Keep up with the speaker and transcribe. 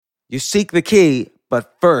You seek the key,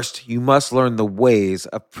 but first you must learn the ways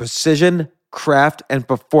of precision, craft, and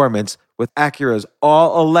performance with Acura's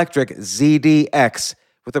all-electric ZDX.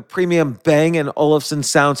 With a premium Bang & Olufsen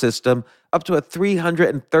sound system, up to a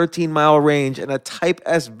 313-mile range, and a Type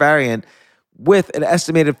S variant with an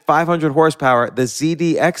estimated 500 horsepower, the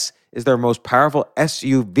ZDX is their most powerful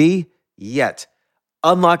SUV yet.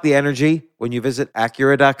 Unlock the energy when you visit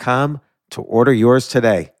Acura.com to order yours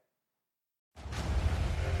today.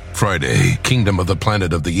 Friday, Kingdom of the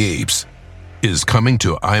Planet of the Apes is coming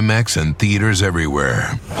to IMAX and theaters everywhere.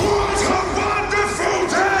 What a wonderful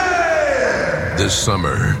day! This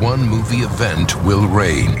summer, one movie event will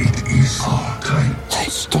reign. It is our time. They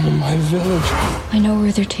stole my village. I know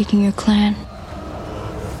where they're taking your clan.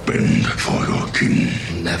 Bend for your king.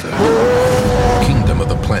 Never. Kingdom of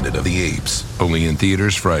the Planet of the Apes. Only in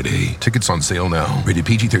theaters Friday. Tickets on sale now. Rated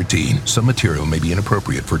PG-13. Some material may be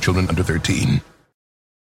inappropriate for children under 13.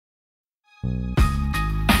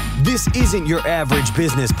 This isn't your average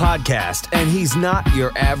business podcast, and he's not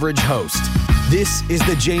your average host. This is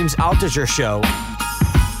the James Altucher Show.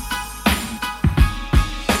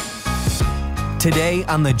 Today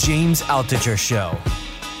on the James Altucher Show.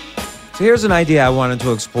 So here's an idea I wanted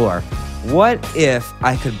to explore. What if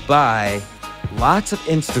I could buy lots of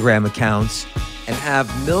Instagram accounts and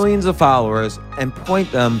have millions of followers and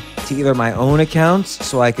point them to either my own accounts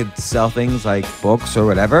so I could sell things like books or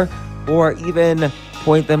whatever, or even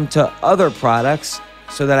point them to other products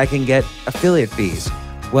so that I can get affiliate fees?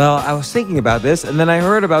 Well, I was thinking about this, and then I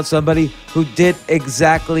heard about somebody who did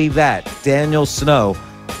exactly that, Daniel Snow.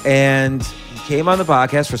 And he came on the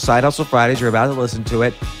podcast for Side Hustle Fridays. You're about to listen to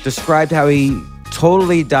it. Described how he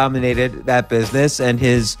totally dominated that business and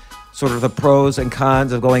his sort of the pros and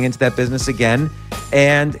cons of going into that business again.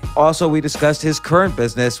 And also we discussed his current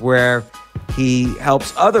business where he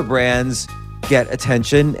helps other brands get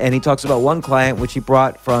attention. And he talks about one client which he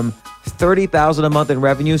brought from $30,000 a month in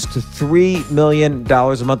revenues to $3 million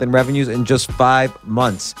a month in revenues in just 5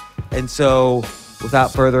 months. And so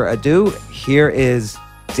without further ado, here is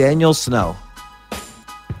Daniel Snow.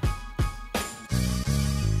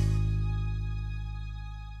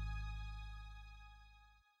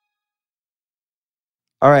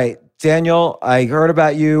 All right, Daniel, I heard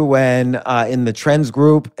about you when in the Trends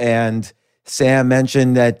group, and Sam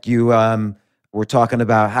mentioned that you were talking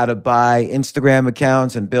about how to buy Instagram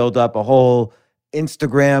accounts and build up a whole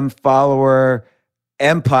Instagram follower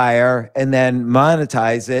empire and then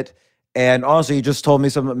monetize it. And also you just told me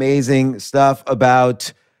some amazing stuff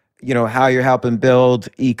about, you know, how you're helping build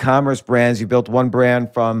e-commerce brands. You built one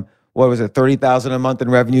brand from, what was it, 30,000 a month in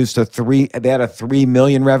revenues to they had a 3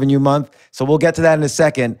 million revenue month. So we'll get to that in a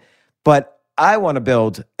second. But I want to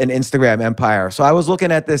build an Instagram empire. So I was looking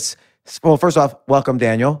at this. Well, first off, welcome,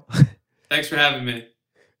 Daniel. Thanks for having me.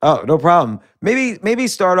 Oh, no problem. Maybe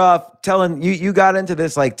start off telling you got into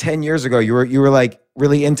this like 10 years ago. You were like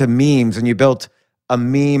really into memes, and you built a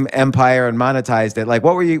meme empire and monetized it. Like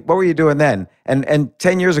what were you doing then? And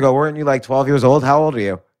 10 years ago, weren't you like 12 years old? How old are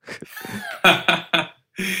you? I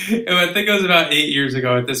think it was about 8 years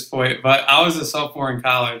ago at this point, but I was a sophomore in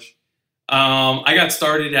college. I got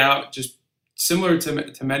started out just similar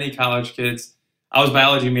to many college kids. I was a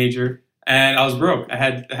biology major, and I was broke. I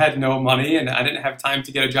had no money, and I didn't have time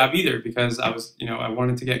to get a job either because I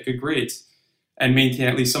wanted to get good grades and maintain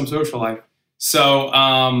at least some social life. So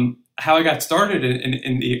how I got started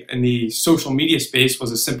in the social media space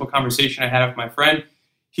was a simple conversation I had with my friend.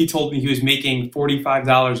 He told me he was making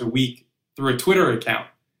 $45 a week through a Twitter account.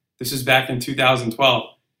 This is back in 2012.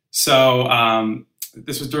 So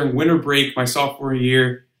this was during winter break, my sophomore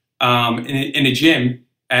year, in a gym.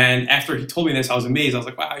 And after he told me this, I was amazed. I was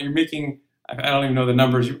like, wow, you're making, I don't even know the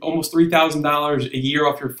numbers, you're almost $3,000 a year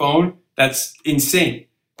off your phone. That's insane.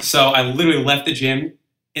 So I literally left the gym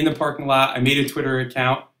in the parking lot. I made a Twitter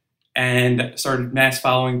account and started mass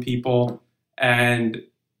following people. And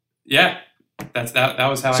yeah, that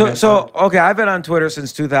was how I got started. So okay, I've been on Twitter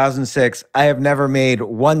since 2006. I have never made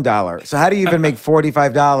 $1. So how do you even make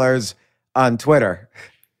 $45 on Twitter?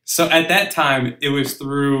 So at that time, it was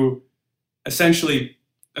through essentially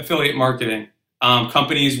affiliate marketing.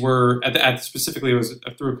 Companies were specifically it was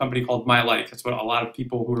through a company called My Likes. That's what a lot of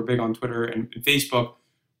people who were big on Twitter and Facebook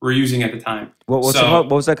were using at the time. What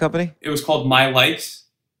was that company? It was called My Likes.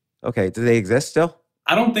 Okay, do they exist still?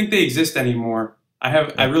 I don't think they exist anymore. I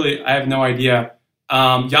have no idea.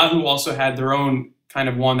 Yahoo also had their own kind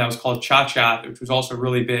of one that was called Cha, which was also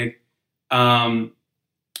really big.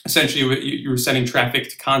 Essentially, you were sending traffic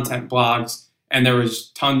to content blogs, and there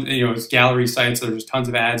was tons, it was gallery sites, so there was tons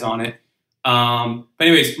of ads on it. But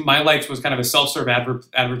anyways, My Likes was kind of a self-serve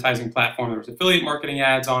advertising platform. There was affiliate marketing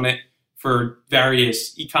ads on it for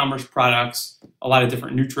various e-commerce products, a lot of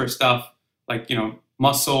different Nutra stuff like,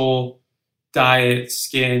 muscle, diet,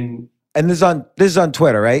 skin. And this is on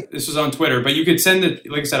Twitter, right? This was on Twitter, but you could send it.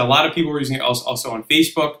 Like I said, a lot of people were using it also on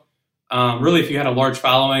Facebook. Really, if you had a large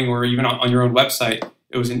following or even on your own website,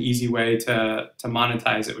 it was an easy way to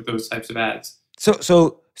monetize it with those types of ads. But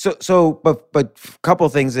a couple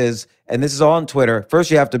of things is, and this is all on Twitter.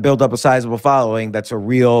 First, you have to build up a sizable following that's a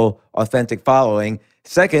real, authentic following.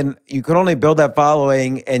 Second, you can only build that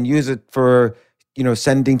following and use it for,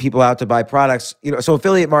 sending people out to buy products. So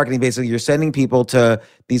affiliate marketing, basically, you're sending people to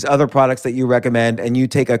these other products that you recommend, and you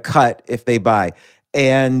take a cut if they buy.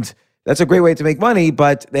 And that's a great way to make money,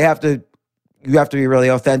 but you have to be really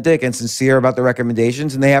authentic and sincere about the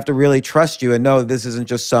recommendations, and they have to really trust you and know this isn't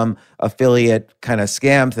just some affiliate kind of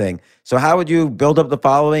scam thing. So how would you build up the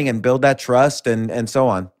following and build that trust and so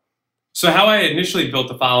on? So how I initially built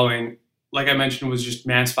the following, like I mentioned, was just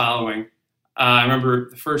mass following. I remember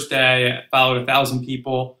the first day I followed 1,000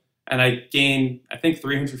 people, and I gained, I think,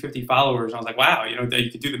 350 followers. And I was like, wow, you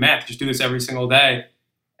could do the math. Just do this every single day.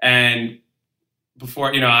 And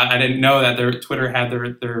before, I didn't know that their Twitter had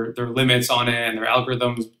their limits on it and their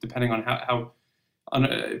algorithms, depending on how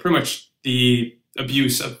pretty much the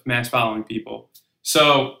abuse of mass following people.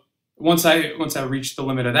 So once I reached the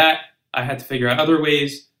limit of that, I had to figure out other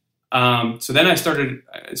ways. So then I started.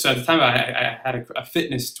 So at the time, I had a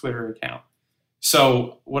fitness Twitter account.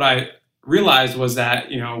 So what I realized was that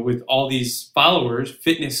with all these followers,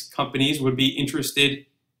 fitness companies would be interested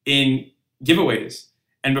in giveaways.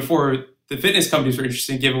 And before the fitness companies were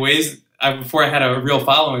interested in giveaways, before I had a real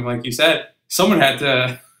following, like you said, someone had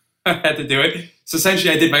to do it. So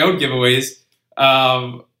essentially, I did my own giveaways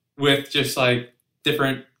with just like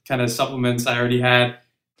different kind of supplements I already had.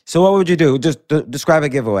 So what would you do? Just describe a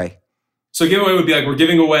giveaway. So a giveaway would be like, we're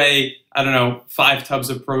giving away, 5 tubs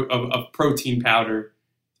of protein powder.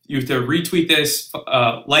 You have to retweet this,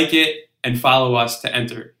 like it, and follow us to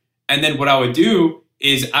enter. And then what I would do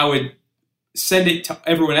is I would send it to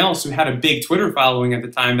everyone else who had a big Twitter following at the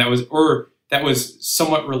time that was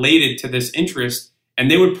somewhat related to this interest,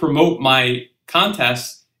 and they would promote my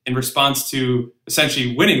contest in response to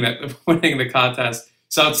essentially winning the contest.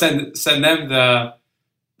 So I'd send them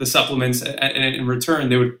the supplements, and in return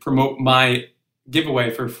they would promote my giveaway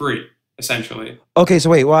for free, essentially. Okay, so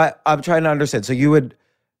wait, I'm trying to understand. So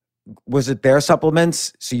was it their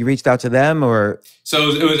supplements? So you reached out to them, or? So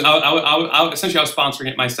it was I essentially I was sponsoring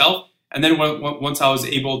it myself. And then once I was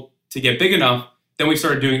able to get big enough, then we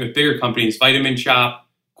started doing it with bigger companies, Vitamin Shop,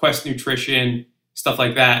 Quest Nutrition, stuff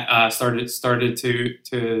like that. Started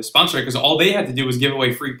to sponsor it because all they had to do was give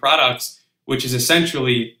away free products, which is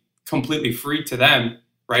essentially completely free to them,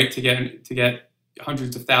 right? To get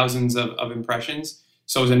hundreds of thousands of impressions.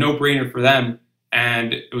 So it was a no-brainer for them,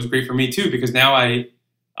 and it was great for me too because now I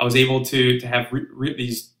was able to have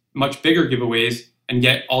these much bigger giveaways and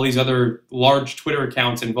get all these other large Twitter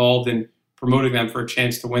accounts involved in promoting them for a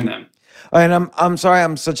chance to win them. And I'm sorry,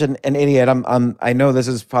 I'm such an idiot. I know this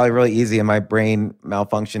is probably really easy, and my brain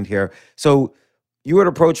malfunctioned here. So you would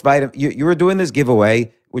approach you were doing this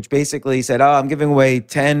giveaway, which basically said, "Oh, I'm giving away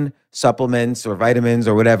 10 supplements or vitamins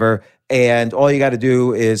or whatever, and all you got to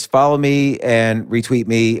do is follow me and retweet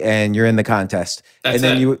me, and you're in the contest." That's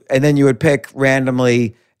and then you would pick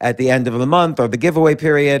randomly at the end of the month or the giveaway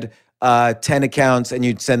period 10 accounts, and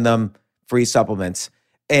you'd send them free supplements.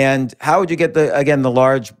 And how would you get the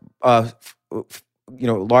large,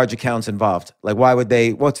 large accounts involved? Like,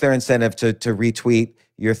 what's their incentive to retweet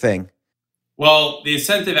your thing? Well, the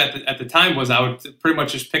incentive at the time was I would pretty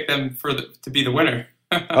much just pick them to be the winner.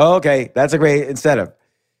 Oh, okay. That's a great incentive.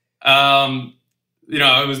 I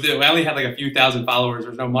only had like a few thousand followers.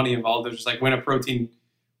 There's no money involved. It was just like win a protein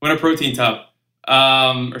tub,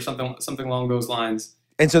 or something along those lines.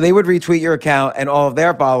 And so they would retweet your account, and all of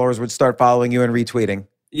their followers would start following you and retweeting.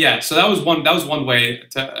 Yeah, so that was one way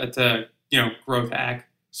to growth hack,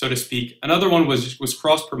 so to speak. Another one was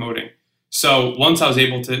cross promoting. So once I was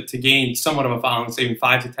able to gain somewhat of a following, say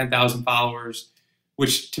 5,000 to 10,000 followers,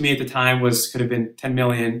 which to me at the time could have been 10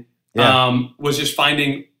 million, was just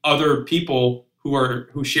finding other people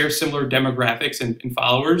who share similar demographics and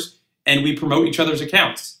followers, and we promote each other's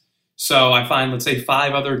accounts. So I find, let's say,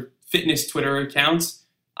 5 other fitness Twitter accounts.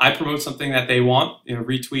 I promote something that they want,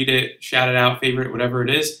 retweet it, shout it out, favorite it, whatever it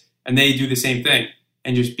is, and they do the same thing.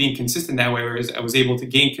 And just being consistent that way, whereas I was able to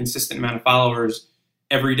gain consistent amount of followers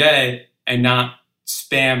every day and not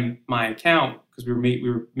spam my account because we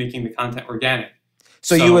were making the content organic.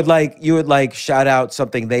 So you would like shout out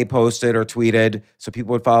something they posted or tweeted so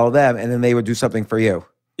people would follow them, and then they would do something for you.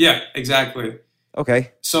 Yeah, exactly.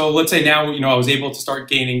 Okay. So let's say now, I was able to start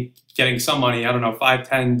getting some money, I don't know, $5,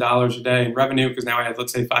 $10 a day in revenue, because now I have,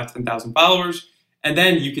 let's say, 5,000 to 10,000 followers. And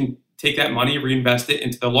then you can take that money, reinvest it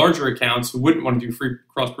into the larger accounts who wouldn't want to do free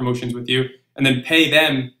cross promotions with you, and then pay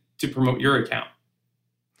them to promote your account.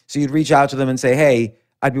 So you'd reach out to them and say, hey,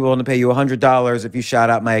 I'd be willing to pay you $100 if you shout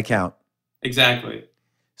out my account. Exactly.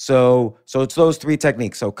 So it's those three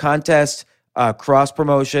techniques. So contest, cross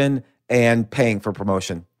promotion, and paying for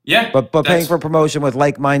promotion. Yeah. But paying for promotion with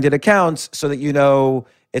like-minded accounts so that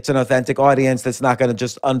it's an authentic audience that's not going to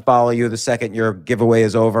just unfollow you the second your giveaway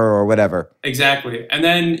is over or whatever. Exactly. And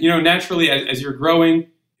then, naturally, as you're growing,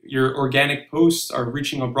 your organic posts are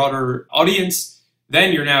reaching a broader audience.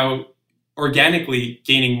 Then you're now organically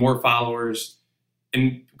gaining more followers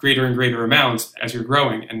in greater and greater amounts as you're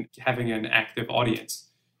growing and having an active audience.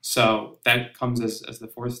 So that comes as the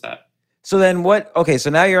fourth step. So then so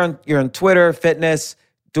now you're on Twitter, fitness,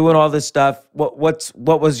 doing all this stuff. What was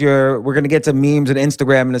we're going to get to memes and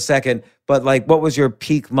Instagram in a second, but like, what was your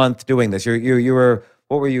peak month doing this? You were,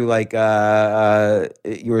 what were you like,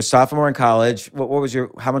 you were a sophomore in college. What was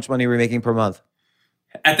how much money were you making per month?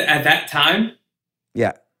 At that time?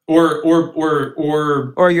 Yeah. Or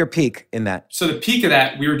your peak in that. So the peak of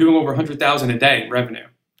that, we were doing over 100,000 a day in revenue.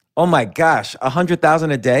 Oh my gosh,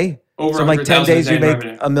 100,000 a day? Over so in like 10 days you make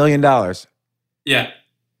 $1 million. Yeah.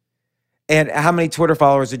 And how many Twitter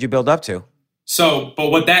followers did you build up to? So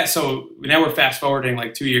now we're fast forwarding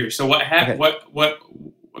like 2 years. So what happened? Okay. What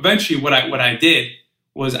eventually what I did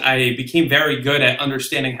was I became very good at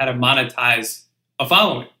understanding how to monetize a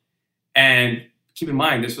following. And keep in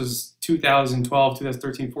mind, this was 2012,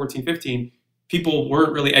 2013, 14, 15. People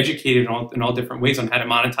weren't really educated in all different ways on how to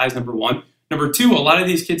monetize, number one. Number two, a lot of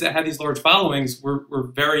these kids that had these large followings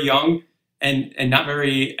were very young and not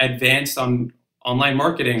very advanced on online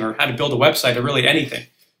marketing or how to build a website or really anything.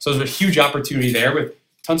 So there's a huge opportunity there with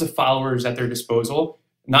tons of followers at their disposal,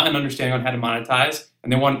 not an understanding on how to monetize,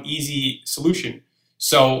 and they want an easy solution.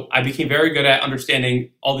 So I became very good at understanding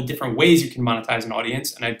all the different ways you can monetize an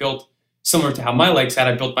audience. And I built, similar to how my likes had,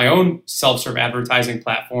 I built my own self-serve advertising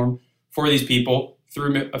platform for these people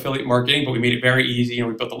through affiliate marketing, but we made it very easy.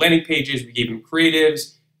 We built the landing pages, we gave them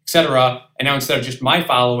creatives, etc. And now instead of just my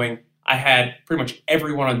following, I had pretty much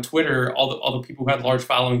everyone on Twitter, all the people who had large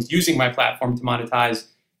followings using my platform to monetize.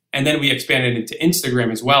 And then we expanded into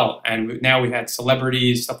Instagram as well. And now we had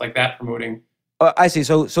celebrities, stuff like that promoting. I see.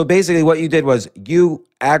 So basically what you did was you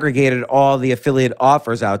aggregated all the affiliate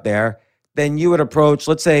offers out there. Then you would approach,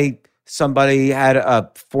 let's say somebody had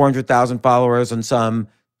 400,000 followers on some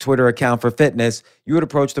Twitter account for fitness. You would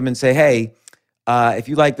approach them and say, hey, if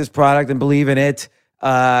you like this product and believe in it,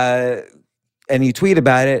 and you tweet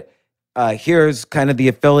about it, here's kind of the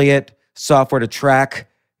affiliate software to track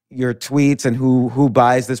your tweets and who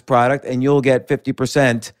buys this product, and you'll get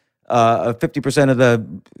 50% of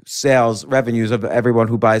the sales revenues of everyone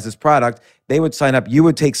who buys this product. They would sign up. You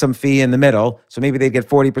would take some fee in the middle, so maybe they'd get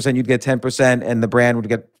 40%, you'd get 10%, and the brand would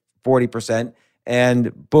get 40%,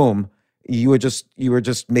 and boom, you were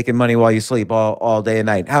just making money while you sleep all day and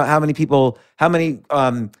night. How many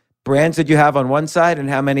brands did you have on one side, and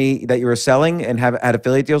how many that you were selling and had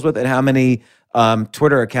affiliate deals with, and how many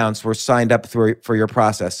Twitter accounts were signed up for your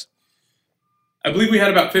process? I believe we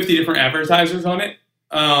had about 50 different advertisers on it.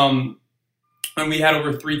 And we had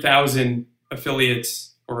over 3,000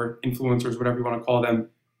 affiliates or influencers, whatever you want to call them,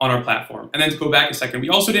 on our platform. And then to go back a second, we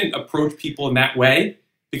also didn't approach people in that way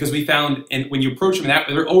because we found, and when you approach them in that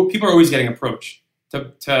way, people are always getting approached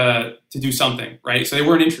to do something, right? So they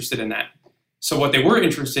weren't interested in that. So what they were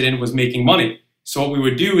interested in was making money. So what we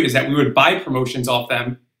would do is that we would buy promotions off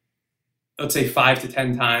them, let's say 5 to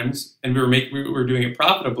 10 times, and we were doing it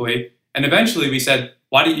profitably. And eventually we said,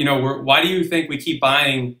 why do you think we keep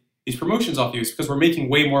buying these promotions off you? It's because we're making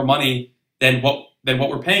way more money than what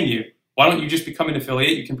we're paying you. Why don't you just become an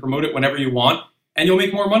affiliate? You can promote it whenever you want, and you'll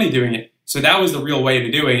make more money doing it. So that was the real way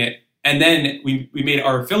of doing it. And then we made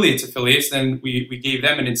our affiliates. Then we gave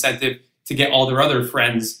them an incentive to get all their other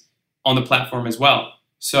friends on the platform as well.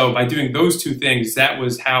 So by doing those two things, that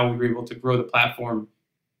was how we were able to grow the platform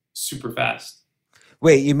super fast.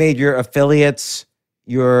 Wait, you made your affiliates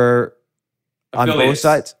on both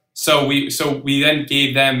sides? So we then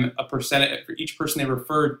gave them a percentage for each person they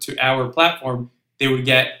referred to our platform. They would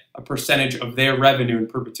get a percentage of their revenue in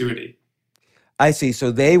perpetuity. I see.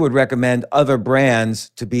 So they would recommend other brands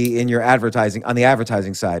to be in your advertising on the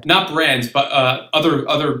advertising side. Not brands, but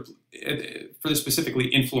other for the specifically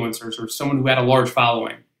influencers or someone who had a large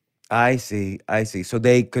following. I see. So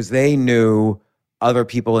because they knew other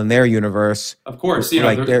people in their universe. Of course,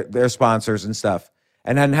 like their sponsors and stuff.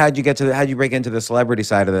 And then how'd you break into the celebrity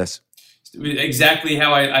side of this? Exactly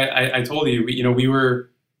how I told you. We were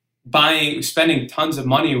spending tons of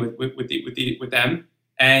money with them,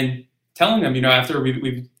 and telling them, after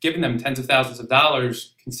we've given them tens of thousands of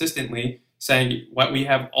dollars consistently, saying what we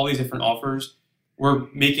have all these different offers, we're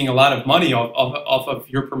making a lot of money off of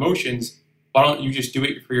your promotions. Why don't you just do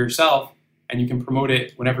it for yourself, and you can promote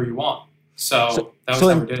it whenever you want? So that was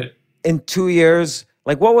how we did it. In 2 years,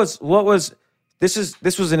 like what was this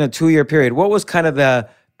was in a 2-year period. What was kind of the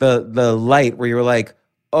light where you were like,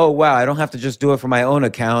 oh wow, I don't have to just do it for my own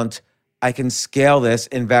account. I can scale this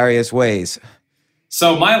in various ways.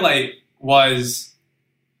 So my light was,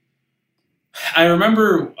 I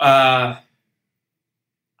remember, I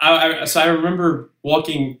remember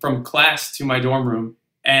walking from class to my dorm room,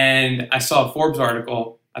 and I saw a Forbes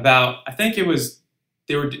article about, I think it was,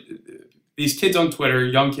 these kids on Twitter,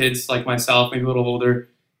 young kids like myself, maybe a little older,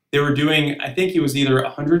 they were doing, I think it was either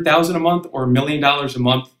 $100,000 a month or $1 million a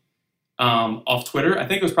month off Twitter. I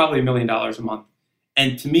think it was probably $1 million a month.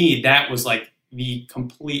 And to me, that was like the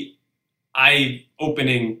complete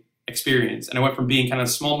eye-opening experience. And I went from being kind of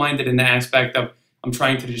small-minded in the aspect of I'm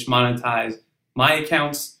trying to just monetize my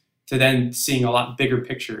accounts to then seeing a lot bigger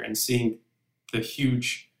picture and seeing the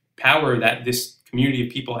huge power that this community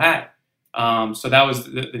of people had. So that was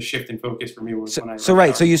the shift in focus for me.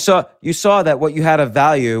 So you saw that what you had of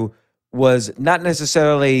value was not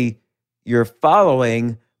necessarily your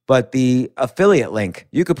following, but the affiliate link.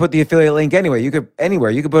 You could put the affiliate link anywhere. You could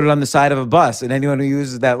put it on the side of a bus, and anyone who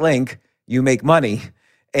uses that link, you make money.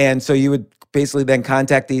 And so you would basically then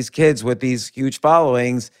contact these kids with these huge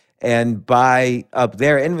followings and buy up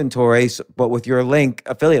their inventory, but with your link,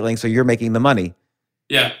 affiliate link, so you're making the money.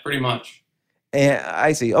 Yeah, pretty much. And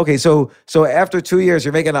I see. Okay, so after 2 years,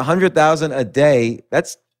 you're making $100,000 a day.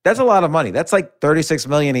 That's a lot of money. That's like $36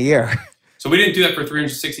 million a year. So we didn't do that for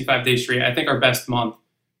 365 days straight. I think our best month,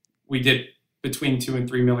 we did between $2 and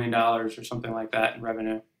 $3 million or something like that in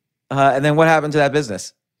revenue. And then what happened to that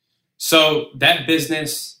business? So that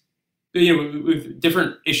business, with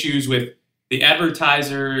different issues with the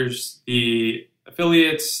advertisers, the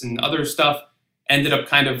affiliates, and other stuff, ended up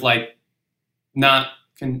kind of like not,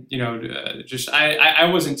 I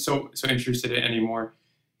wasn't so interested in it anymore,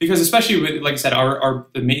 because especially with, like I said,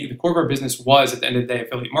 the core of our business was at the end of the day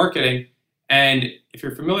affiliate marketing. And if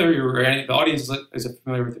you're familiar, or the audience is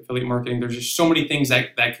familiar with affiliate marketing, there's just so many things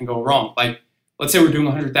that can go wrong. Like, let's say we're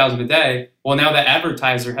doing $100,000 a day. Well, now that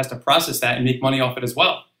advertiser has to process that and make money off it as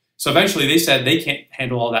well. So eventually they said they can't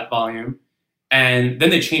handle all that volume. And then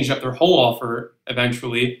they changed up their whole offer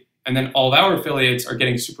eventually. And then all of our affiliates are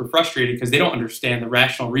getting super frustrated because they don't understand the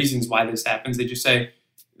rational reasons why this happens. They just say,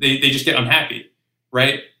 they just get unhappy,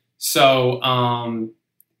 right? So, and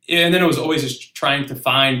then it was always just trying to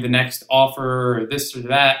find the next offer or this or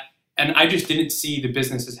that. And I just didn't see the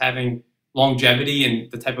business as having longevity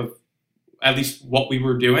and the type of, at least what we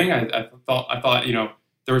were doing. I thought,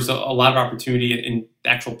 there was a lot of opportunity in the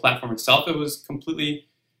actual platform itself. It was completely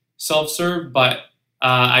self-serve, but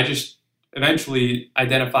I just eventually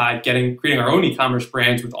identified creating our own e-commerce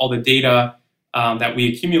brands with all the data that we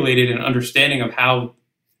accumulated and understanding of how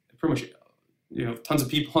pretty much, tons of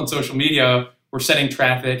people on social media were sending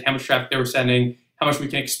traffic, how much traffic they were sending, how much we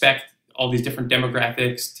can expect all these different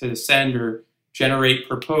demographics to send or generate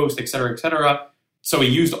per post, et cetera, et cetera. So we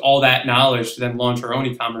used all that knowledge to then launch our own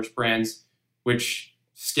e-commerce brands, which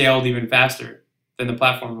scaled even faster than the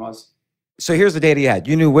platform was. So here's the data you had.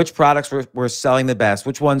 You knew which products were selling the best,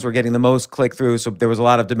 which ones were getting the most click-through. So there was a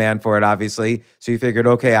lot of demand for it, obviously. So you figured,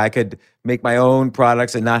 okay, I could make my own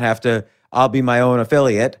products and not have to, I'll be my own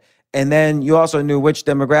affiliate. And then you also knew which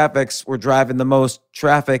demographics were driving the most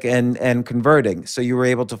traffic and converting. So you were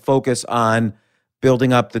able to focus on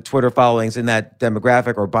building up the Twitter followings in that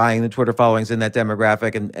demographic, or buying the Twitter followings in that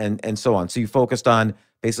demographic, and so on. So you focused on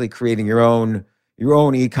basically creating your own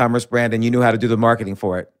e-commerce brand, and you knew how to do the marketing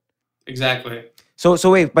for it. Exactly. So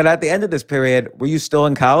wait, but at the end of this period, were you still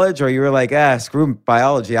in college, or you were like, screw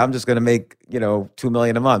biology, I'm just going to make, $2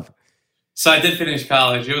 million a month? So I did finish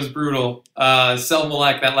college. It was brutal.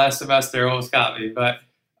 Self-elect that last semester almost got me, but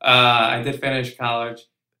I did finish college.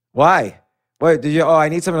 Why? Wait, did you? Oh, I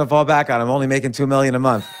need something to fall back on. I'm only making $2 million a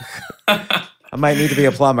month. I might need to be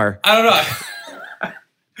a plumber. I don't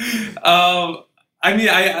know.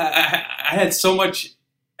 I had so much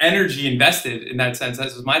energy invested in that sense. That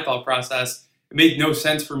was my thought process. It made no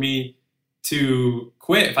sense for me to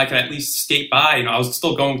quit if I could at least skate by. I was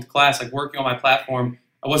still going to class, like working on my platform.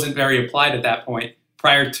 I wasn't very applied at that point.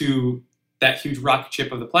 Prior to that huge rocket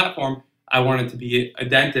ship of the platform, I wanted to be a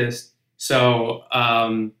dentist. So,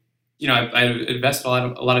 I invested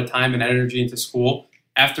a lot of time and energy into school.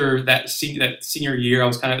 After that senior year, I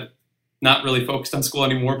was kind of not really focused on school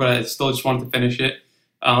anymore, but I still just wanted to finish it.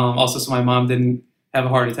 Also, so my mom didn't have a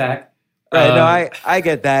heart attack. Right. No, I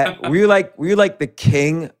get that. Were you like the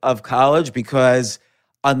king of college? Because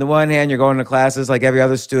on the one hand, you're going to classes like every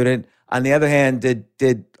other student. On the other hand,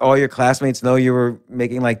 did all your classmates know you were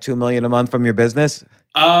making like $2 million a month from your business?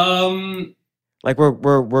 Like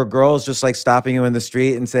were girls just like stopping you in the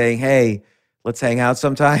street and saying, "Hey, let's hang out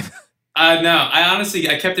sometime"? No,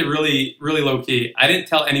 I kept it really, really low key. I didn't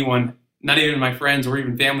tell anyone, not even my friends or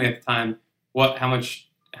even family at the time, how much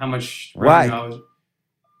Why? revenue I was.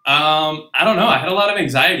 I don't know. I had a lot of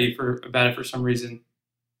anxiety about it for some reason.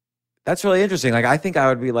 That's really interesting. Like I think I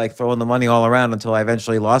would be like throwing the money all around until I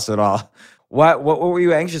eventually lost it all. What were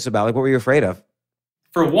you anxious about? Like what were you afraid of?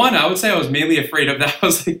 For one, I would say I was mainly afraid of that.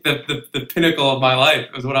 Was like the pinnacle of my life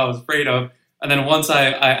was what I was afraid of. And then once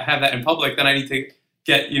I have that in public, then I need to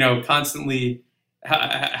get, constantly,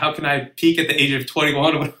 how can I peak at the age of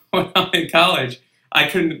 21 when I'm in college? I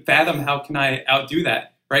couldn't fathom how can I outdo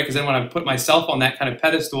that, right? Because then when I put myself on that kind of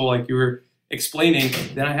pedestal, like you were explaining,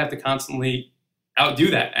 then I have to constantly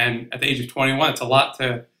outdo that. And at the age of 21, it's a lot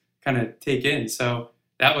to kind of take in. So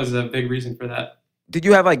that was a big reason for that. Did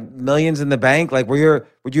you have like millions in the bank? Like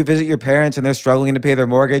would you visit your parents and they're struggling to pay their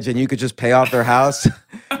mortgage and you could just pay off their house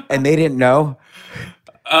and they didn't know?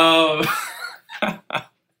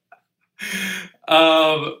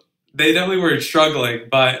 They definitely were struggling,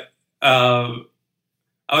 but I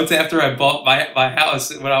would say after I bought my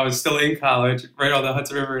house when I was still in college, right on the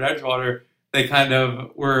Hudson River in Edgewater, they kind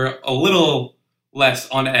of were a little less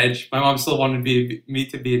on edge. My mom still wanted me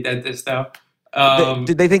to be a dentist, though.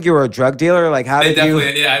 Did they think you were a drug dealer? Like how they did you?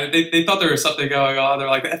 Yeah, they thought there was something going on. They're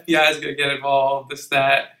like, the FBI is going to get involved, this,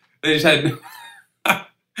 that. They just had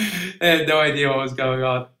they had no idea what was going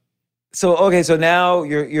on. So okay, so now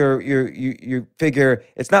you figure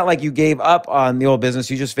it's not like you gave up on the old business.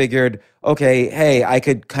 You just figured, okay, hey, I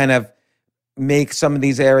could kind of make some of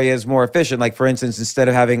these areas more efficient. Like for instance, instead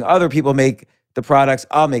of having other people make the products,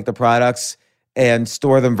 I'll make the products and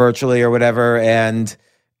store them virtually or whatever, and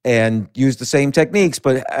use the same techniques,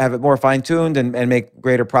 but have it more fine tuned and make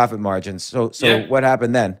greater profit margins. So Yeah. what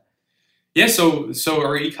happened then? Yeah, so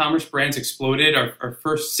our e-commerce brands exploded. Our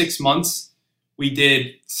first 6 months, we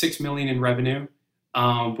did $6 million in revenue,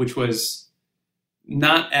 which was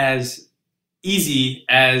not as easy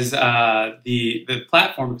as the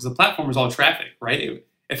platform, because the platform was all traffic, right?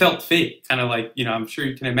 It felt fake, kind of like, I'm sure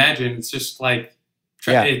you can imagine. It's just like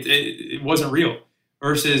it wasn't real.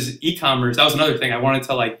 Versus e-commerce, that was another thing. I wanted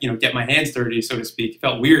to get my hands dirty, so to speak. It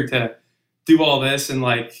felt weird to do all this and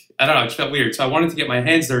I don't know, it just felt weird. So I wanted to get my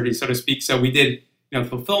hands dirty, so to speak. So we did,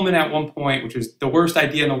 fulfillment at one point, which was the worst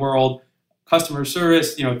idea in the world. Customer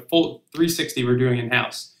service, full 360 we're doing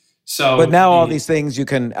in-house. So, but now all these things you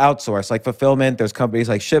can outsource, like fulfillment. There's companies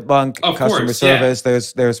like Shipbunk, customer service. Yeah.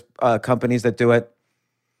 There's companies that do it.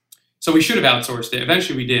 So we should have outsourced it.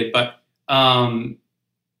 Eventually we did, but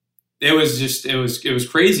it was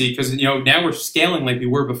crazy because now we're scaling like we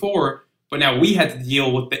were before, but now we had to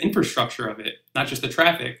deal with the infrastructure of it, not just the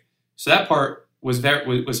traffic. So that part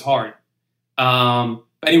was hard. But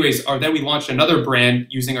anyways, then we launched another brand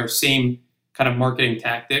using our same kind of marketing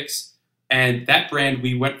tactics, and that brand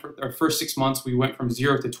for our first 6 months we went from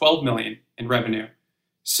 0 to 12 million in revenue.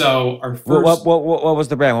 So our first what was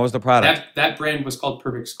the brand? What was the product? That brand was called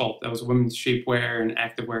Perfect Sculpt. That was a women's shapewear and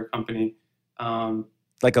activewear company.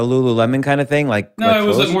 Like a Lululemon kind of thing? No, it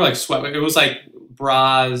was more like sweat. It was like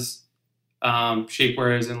bras,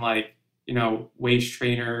 shapewears, and waist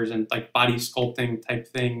trainers and like body sculpting type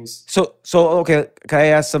things. So okay, can I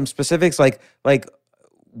ask some specifics? Like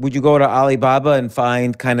would you go to Alibaba and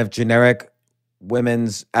find kind of generic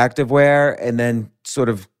women's activewear and then sort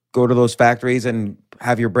of go to those factories and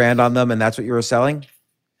have your brand on them, and that's what you were selling?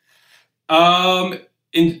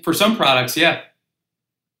 For some products, yeah.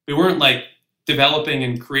 We weren't developing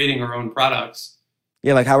and creating our own products.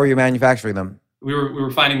 Yeah, like how were you manufacturing them? We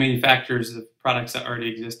were finding manufacturers of products that already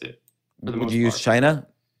existed. For the most part. Would you use China?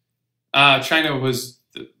 China was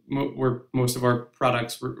where most of our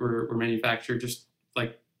products were manufactured, just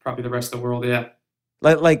like probably the rest of the world. Yeah.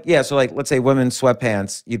 So let's say women's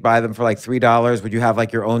sweatpants, you'd buy them for like $3. Would you have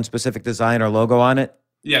like your own specific design or logo on it?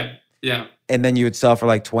 Yeah. And then you would sell for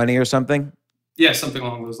like 20 or something? Yeah, something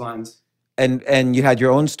along those lines. And you had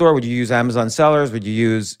your own store? Would you use Amazon sellers? Would you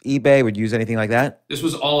use eBay? Would you use anything like that? This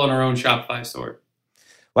was all on our own Shopify store.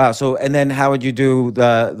 Wow. So, and then how would you do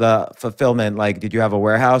the fulfillment? Like, did you have a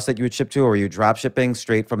warehouse that you would ship to, or were you drop shipping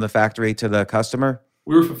straight from the factory to the customer?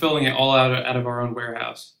 We were fulfilling it all out of our own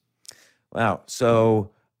warehouse. Wow. So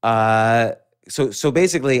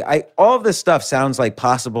basically, all of this stuff sounds like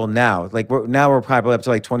possible now. Like we're probably up to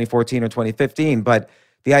like 2014 or 2015. But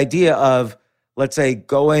the idea of, let's say,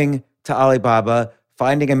 going to Alibaba,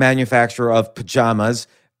 finding a manufacturer of pajamas,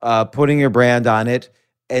 putting your brand on it,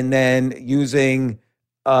 and then using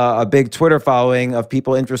a big Twitter following of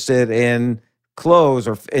people interested in clothes,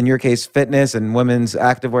 or in your case, fitness and women's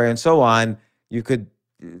activewear and so on.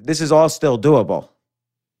 This is all still doable.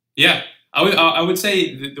 Yeah, I would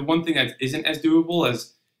say the one thing that isn't as doable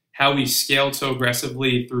as how we scaled so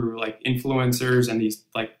aggressively through like influencers and these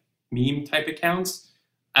like meme type accounts.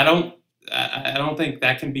 I don't think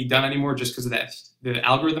that can be done anymore just because of that the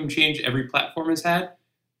algorithm change every platform has had.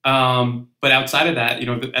 But outside of that, at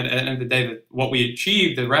the end of the day, what we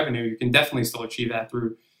achieved, the revenue, you can definitely still achieve that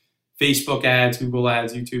through Facebook ads, Google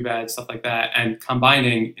ads, YouTube ads, stuff like that, and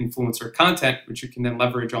combining influencer content, which you can then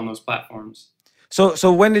leverage on those platforms.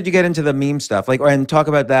 So when did you get into the meme stuff? Like, and talk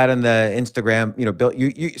about that in the Instagram.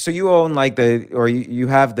 So you own you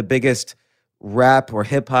have the biggest rap or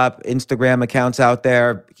hip hop Instagram accounts out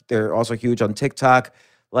there. They're also huge on TikTok.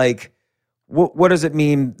 Like, what does it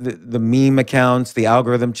mean? The meme accounts, the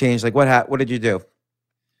algorithm change. Like, what did you do?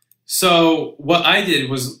 So what I did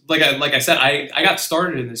was, like I said, I got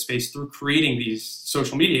started in this space through creating these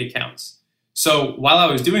social media accounts. So while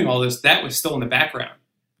I was doing all this, that was still in the background.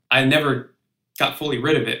 I never got fully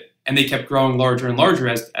rid of it, and they kept growing larger and larger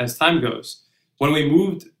as time goes. When we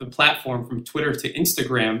moved the platform from Twitter to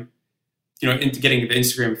Instagram, into getting the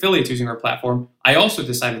Instagram affiliates using our platform, I also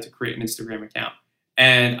decided to create an Instagram account.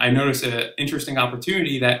 And I noticed an interesting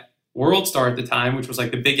opportunity that WorldStar at the time, which was like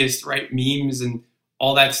the biggest, right, memes and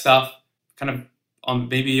all that stuff, kind of on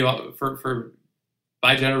maybe for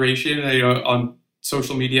my generation, on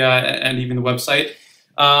social media and even the website,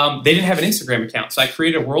 they didn't have an Instagram account. So I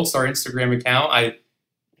created a WorldStar Instagram account. I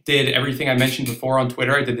did everything I mentioned before on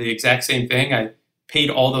Twitter. I did the exact same thing. I paid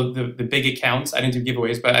all the big accounts. I didn't do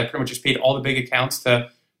giveaways, but I pretty much just paid all the big accounts to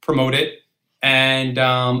promote it. And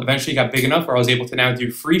eventually got big enough where I was able to now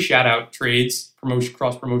do free shout out trades,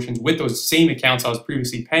 cross promotions with those same accounts I was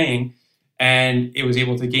previously paying. And it was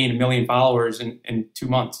able to gain 1 million followers in 2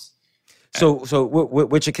 months. So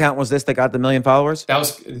which account was this that got the 1 million followers?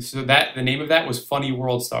 The name of that was Funny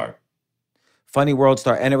WorldStar. Funny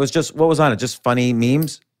WorldStar. And it was just, what was on it? Just funny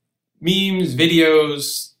memes? Memes,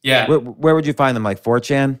 videos, yeah. Where would you find them? Like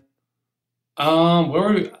 4chan? All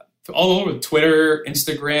over Twitter,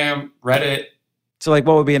 Instagram, Reddit. So like,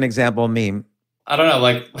 what would be an example meme? I don't know,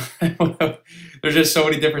 like there's just so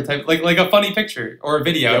many different types, like a funny picture or a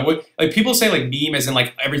video. Yeah. Like people say like meme as in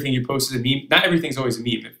like everything you post is a meme. Not everything's always a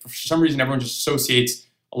meme. For some reason, everyone just associates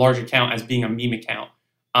a large account as being a meme account.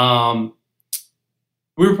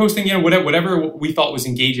 We were posting, whatever we thought was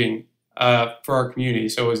engaging for our community.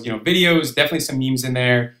 So it was, videos, definitely some memes in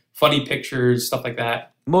there, funny pictures, stuff like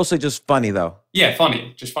that. Mostly just funny though. Yeah,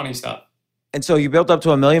 funny, just funny stuff. And so you built up to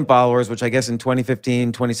 1 million followers, which I guess in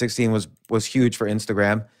 2015, 2016 was huge for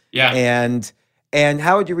Instagram. Yeah. And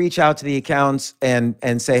how would you reach out to the accounts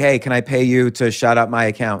and say, hey, can I pay you to shout out my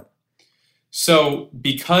account? So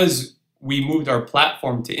because we moved our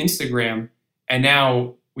platform to Instagram, and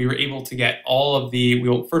now we were able to get all of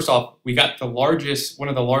first off, we got one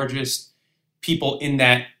of the largest people in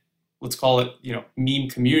that, let's call it, meme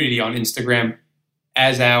community on Instagram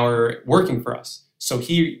as our working for us. So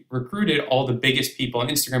he recruited all the biggest people on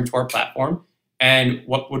Instagram to our platform. And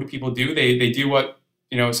what do people do? They do what,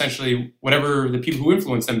 essentially whatever the people who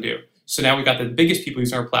influence them do. So now we got the biggest people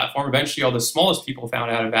using our platform. Eventually, all the smallest people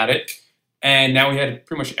found out about it. And now we had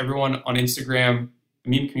pretty much everyone on Instagram,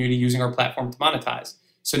 the meme community, using our platform to monetize.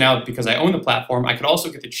 So now, because I own the platform, I could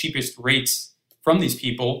also get the cheapest rates from these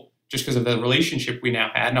people just because of the relationship we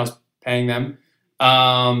now had, and I was paying them.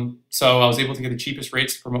 So I was able to get the cheapest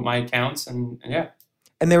rates to promote my accounts, and yeah.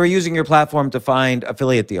 And they were using your platform to find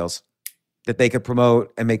affiliate deals that they could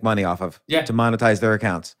promote and make money off of, yeah, to monetize their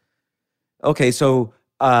accounts. Okay, so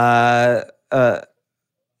and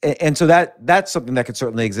so that's something that could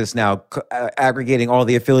certainly exist now, aggregating all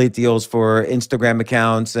the affiliate deals for Instagram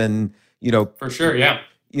accounts, and for sure, yeah,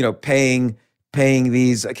 paying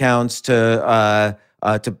these accounts to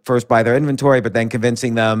first buy their inventory, but then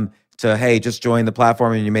convincing them to, hey, just join the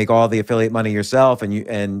platform and you make all the affiliate money yourself, and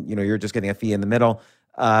you're just getting a fee in the middle.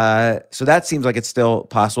 So that seems like it's still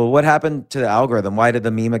possible. What happened to the algorithm? Why did the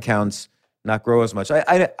meme accounts not grow as much?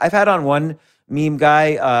 I've had on one meme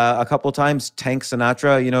guy a couple of times, Tank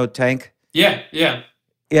Sinatra, Tank?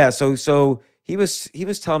 Yeah. So he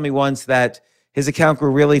was telling me once that his account grew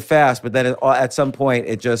really fast, but then at some point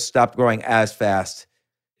it just stopped growing as fast.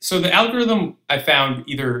 So the algorithm, I found,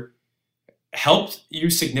 either helped you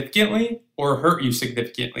significantly or hurt you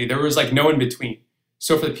significantly. There was like no in between.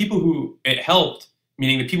 So for the people who it helped,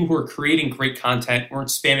 meaning the people who were creating great content, weren't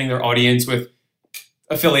spamming their audience with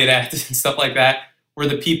affiliate ads and stuff like that, were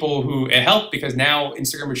the people who it helped, because now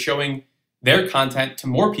Instagram was showing their content to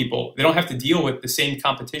more people. They don't have to deal with the same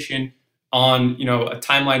competition on, you know, a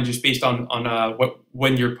timeline just based on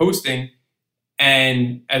when you're posting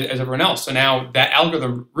and as everyone else. So now that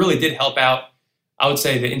algorithm really did help out, I would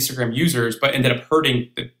say, the Instagram users, but ended up hurting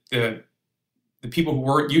the people who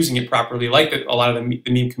weren't using it properly, like a lot of the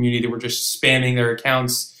meme community that were just spamming their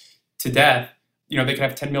accounts to death. You know, they could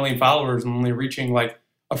have 10 million followers and only reaching like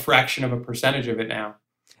a fraction of a percentage of it now.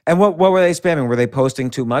 And what were they spamming? Were they posting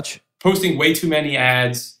too much? Posting way too many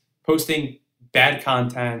ads, posting bad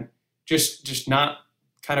content, just not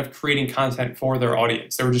kind of creating content for their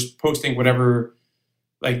audience. They were just posting whatever,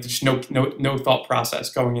 like just no thought process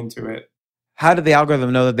going into it. How did the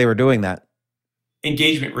algorithm know that they were doing that?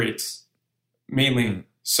 Engagement rates, mainly.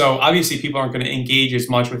 So obviously people aren't going to engage as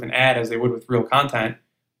much with an ad as they would with real content.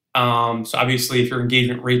 So obviously if your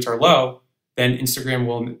engagement rates are low, then Instagram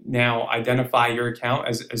will now identify your account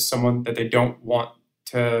as someone that they don't want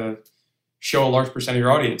to show a large percent of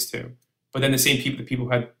your audience to. But then the people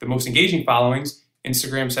who had the most engaging followings,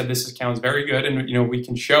 Instagram said this account is very good, and you know we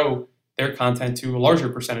can show their content to a larger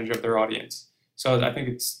percentage of their audience. So I think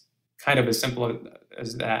it's kind of as simple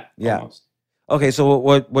as that. Yeah. Almost. Okay, so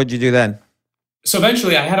what'd you do then? So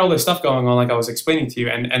eventually I had all this stuff going on, like I was explaining to you,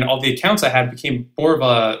 and all the accounts I had became more of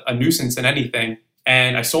a nuisance than anything.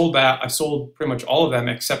 And I sold pretty much all of them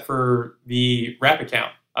except for the Wrap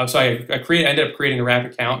account. So I ended up creating a Wrap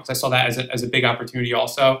account because I saw that as a big opportunity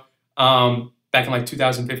also. Back in like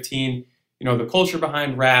 2015, you know, the culture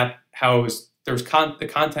behind Wrap, how it was, the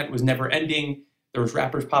content was never ending. There was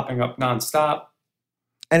rappers popping up nonstop.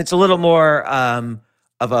 And it's a little more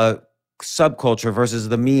of a subculture versus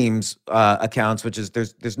the memes accounts, which is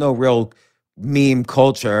there's no real meme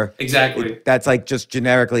culture. Exactly. That's like just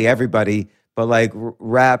generically everybody. But like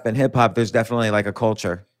rap and hip hop, there's definitely like a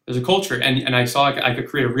culture. There's a culture, and I saw I could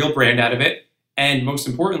create a real brand out of it. And most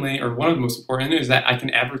importantly, or one of the most important, is that I can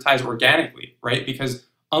advertise organically, right? Because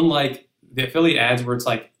unlike the affiliate ads where it's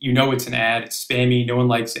like, you know, it's an ad, it's spammy, no one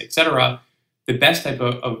likes it, etc. The best type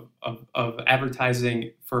of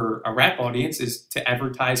advertising for a rap audience is to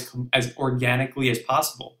advertise as organically as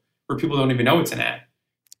possible, where people don't even know it's an ad.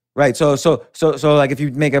 Right. So like if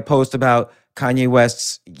you make a post about Kanye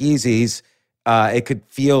West's Yeezys, it could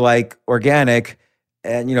feel like organic,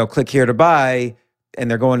 and you know, click here to buy, and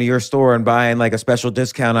they're going to your store and buying like a special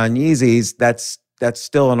discount on Yeezys. That's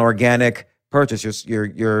still an organic purchase.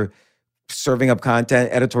 You're serving up content,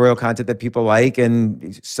 editorial content that people like,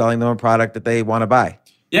 and selling them a product that they want to buy.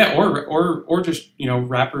 Yeah, or just, you know,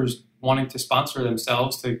 rappers wanting to sponsor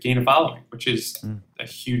themselves to gain a following, which is a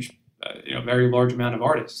huge, very large amount of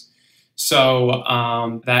artists. So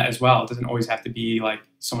that as well, it doesn't always have to be like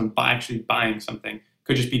someone actually buying something. It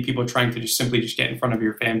could just be people trying to just simply get in front of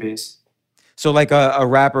your fan base. So like a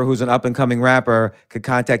rapper who's an up and coming rapper could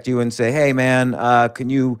contact you and say, hey man, can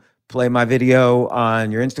you play my video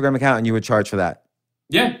on your Instagram account, and you would charge for that?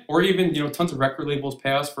 Yeah, or even, you know, tons of record labels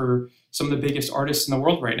pay us for some of the biggest artists in the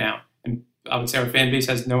world right now. And I would say our fan base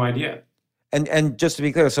has no idea. And just to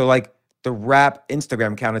be clear, so like the Rap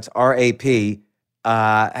Instagram account, it's RAP,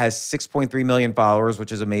 has 6.3 million followers,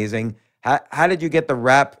 which is amazing. How did you get the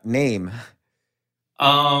Rap name?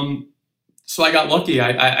 So I got lucky.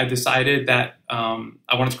 I decided that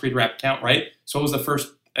I wanted to create a Rap account, right? So it was the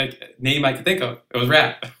first name I could think of. It was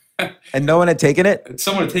Rap. And no one had taken it?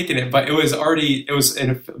 Someone had taken it, but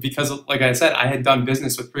because, like I said, I had done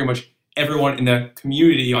business with pretty much everyone in the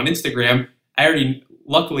community on Instagram. I already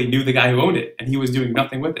luckily knew the guy who owned it, and he was doing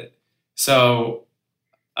nothing with it. So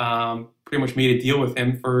pretty much made a deal with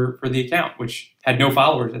him for the account, which had no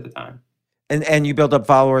followers at the time. And you built up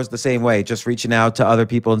followers the same way, just reaching out to other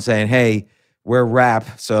people and saying, hey, we're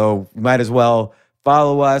Rap, so you might as well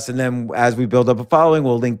follow us. And then as we build up a following,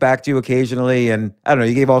 we'll link back to you occasionally. And I don't know,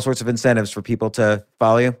 you gave all sorts of incentives for people to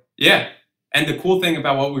follow you. Yeah. And the cool thing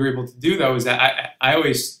about what we were able to do, though, is that I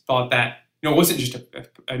always thought that, you know, it wasn't just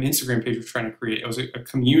an Instagram page we're trying to create. It was a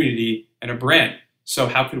community and a brand. So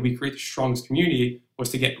how could we create the strongest community was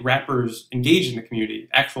to get rappers engaged in the community,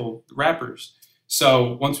 actual rappers.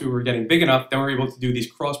 So once we were getting big enough, then we were able to do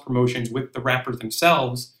these cross promotions with the rappers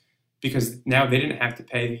themselves, because now they didn't have to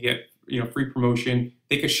pay to get, you know, free promotion.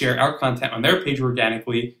 They could share our content on their page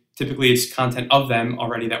organically. Typically it's content of them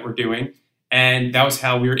already that we're doing. And that was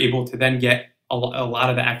how we were able to then get a lot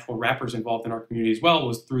of the actual rappers involved in our community as well,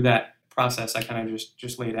 was through that process I kind of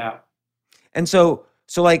just laid out. And so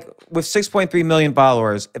So like with 6.3 million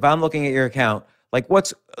followers, if I'm looking at your account, like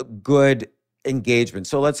what's a good engagement?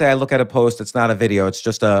 So let's say I look at a post, it's not a video, it's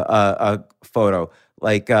just a photo,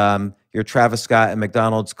 like your Travis Scott and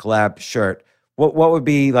McDonald's collab shirt. What would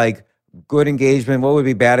be like good engagement? What would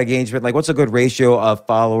be bad engagement? Like what's a good ratio of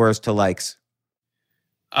followers to likes?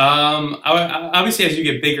 Obviously, as you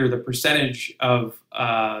get bigger, the percentage of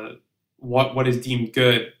what is deemed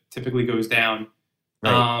good typically goes down.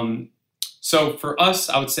 Right. So for us,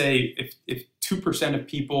 I would say if 2% of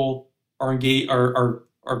people are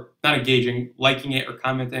are not engaging, liking it or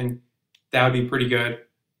commenting, that would be pretty good.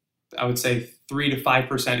 I would say 3 to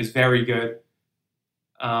 5% is very good.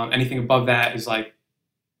 Anything above that is like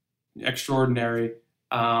extraordinary.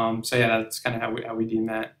 So yeah, that's kind of how we deem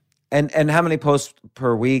that. And how many posts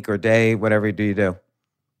per week or day, whatever do you do?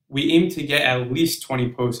 We aim to get at least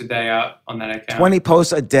 20 posts a day out on that account. 20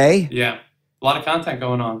 posts a day? Yeah. A lot of content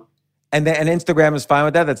going on. And Instagram is fine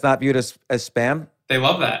with that? That's not viewed as spam? They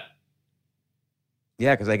love that.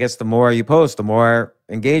 Yeah, because I guess the more you post, the more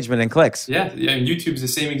engagement and clicks. Yeah, and YouTube's the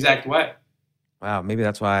same exact way. Wow, maybe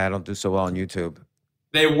that's why I don't do so well on YouTube.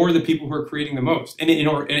 They award the people who are creating the most in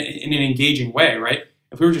an engaging way, right?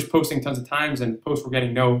 If we were just posting tons of times and posts were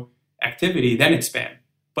getting no activity, then it's spam.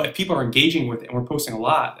 But if people are engaging with it and we're posting a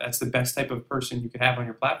lot, that's the best type of person you could have on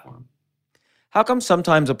your platform. How come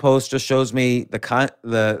sometimes a post just shows me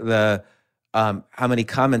the how many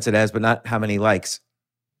comments it has, but not how many likes?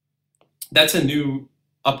 That's a new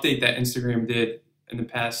update that Instagram did in the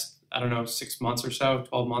past, 6 months or so,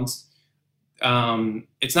 12 months.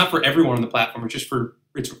 It's not for everyone on the platform.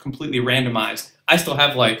 It's completely randomized. I still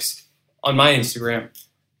have likes on my Instagram.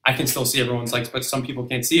 I can still see everyone's likes, but some people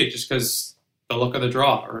can't see it just because the luck of the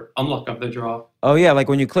draw or unluck of the draw. Oh yeah, like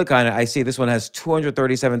when you click on it, I see this one has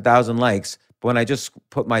 237,000 likes. But when I just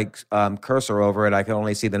put my cursor over it, I can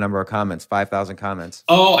only see the number of comments, 5,000 comments.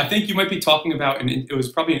 Oh, I think you might be talking about, it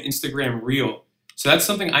was probably an Instagram reel. So that's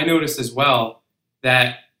something I noticed as well,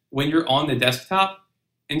 that when you're on the desktop,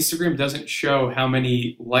 Instagram doesn't show how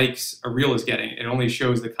many likes a reel is getting. It only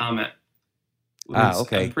shows the comment.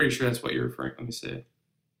 Okay. I'm pretty sure that's what you're referring to. Let me see.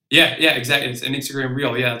 Yeah, exactly. It's an Instagram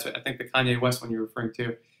reel. Yeah, that's what I think the Kanye West one you're referring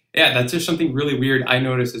to. Yeah, that's just something really weird I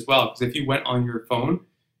noticed as well. Because if you went on your phone,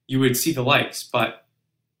 you would see the likes. But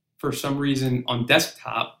for some reason on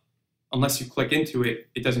desktop, unless you click into it,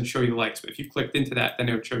 it doesn't show you the likes. But if you clicked into that, then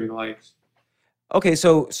it would show you the likes. Okay,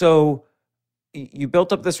 so you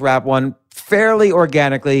built up this rap one fairly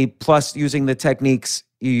organically, plus using the techniques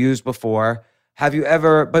you used before. Have you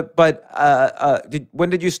ever? When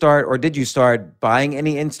did you start, or did you start buying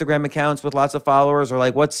any Instagram accounts with lots of followers, or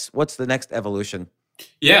like what's the next evolution?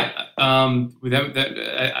 Yeah, with them,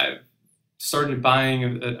 I started buying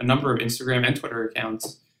a number of Instagram and Twitter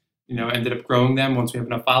accounts. Ended up growing them. Once we have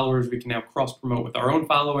enough followers, we can now cross promote with our own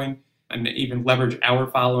following, and even leverage our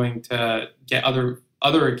following to get other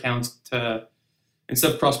accounts to,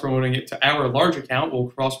 instead of cross promoting it to our large account, we'll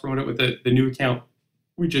cross promote it with the new account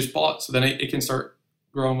we just bought. So then it can start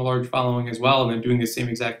growing a large following as well, and then doing the same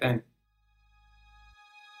exact thing.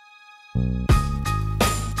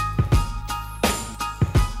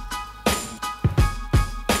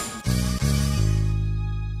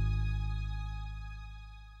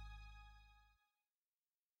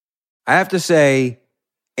 I have to say,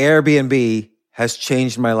 Airbnb has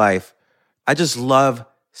changed my life. I just love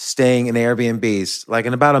staying in Airbnbs. Like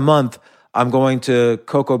in about a month, I'm going to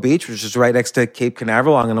Cocoa Beach, which is right next to Cape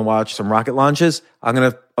Canaveral. I'm going to watch some rocket launches. I'm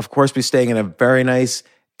going to, of course, be staying in a very nice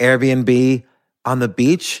Airbnb on the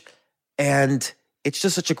beach. And it's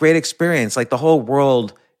just such a great experience. Like the whole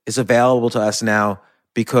world is available to us now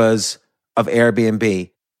because of Airbnb.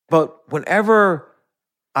 But whenever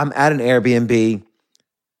I'm at an Airbnb,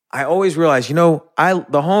 I always realize,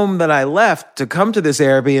 the home that I left to come to this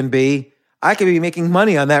Airbnb, I could be making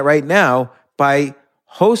money on that right now by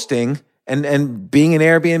hosting and being an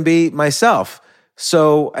Airbnb myself.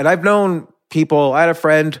 So, and I've known people, I had a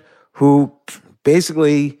friend who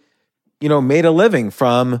basically, made a living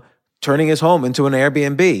from turning his home into an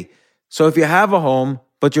Airbnb. So if you have a home,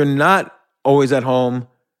 but you're not always at home,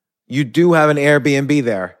 you do have an Airbnb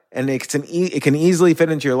there. And it can easily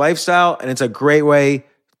fit into your lifestyle, and it's a great way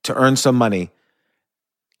to earn some money.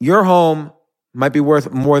 Your home might be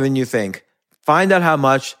worth more than you think. Find out how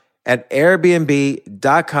much at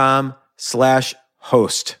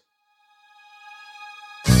airbnb.com/host.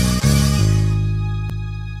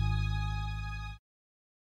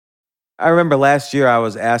 I remember last year I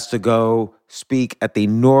was asked to go speak at the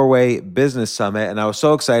Norway Business Summit, and I was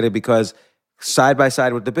so excited because side by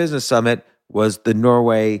side with the Business Summit was the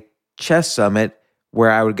Norway Chess Summit, where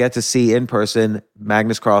I would get to see in person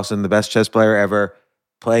Magnus Carlsen, the best chess player ever,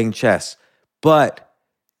 playing chess. But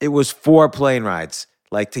it was 4 plane rides,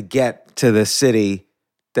 like to get to the city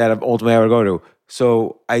that ultimately I would go to.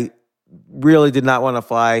 So I really did not want to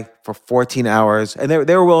fly for 14 hours, and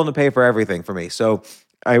they were willing to pay for everything for me. So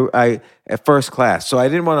I at first class. So I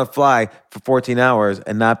didn't want to fly for 14 hours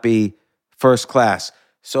and not be first class.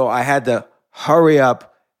 So I had to hurry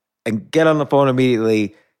up and get on the phone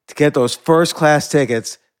immediately to get those first class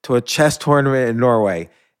tickets to a chess tournament in Norway.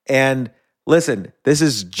 And listen, this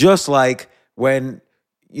is just like when,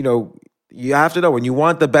 you have to know when you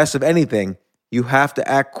want the best of anything, you have to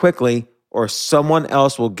act quickly or someone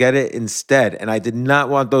else will get it instead. And I did not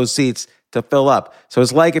want those seats to fill up. So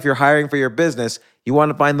it's like if you're hiring for your business, you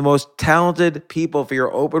want to find the most talented people for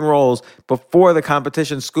your open roles before the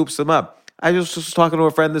competition scoops them up. I just was talking to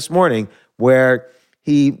a friend this morning where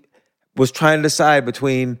he was trying to decide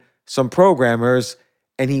between some programmers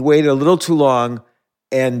and he waited a little too long,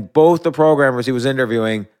 and both the programmers he was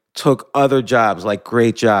interviewing took other jobs, like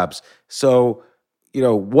great jobs. So,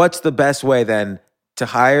 what's the best way then to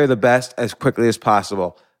hire the best as quickly as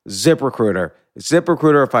possible? ZipRecruiter.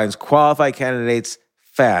 ZipRecruiter finds qualified candidates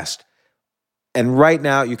fast. And right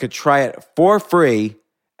now you could try it for free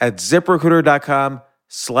at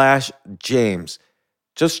ZipRecruiter.com/James.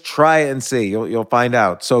 Just try it and see. You'll find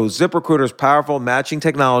out. So ZipRecruiter's powerful matching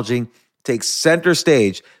technology takes center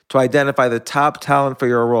stage to identify the top talent for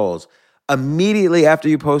your roles. Immediately after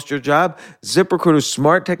you post your job, ZipRecruiter's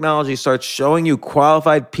smart technology starts showing you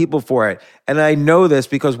qualified people for it. And I know this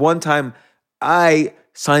because one time I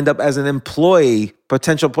signed up as an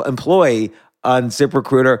potential employee on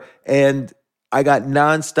ZipRecruiter, and I got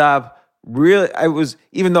nonstop.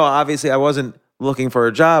 Even though obviously I wasn't looking for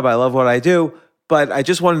a job, I love what I do, but I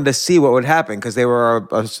just wanted to see what would happen because they were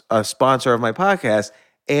a sponsor of my podcast.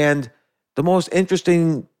 And the most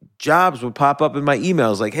interesting jobs would pop up in my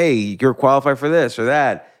emails like, hey, you're qualified for this or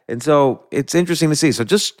that. And so it's interesting to see. So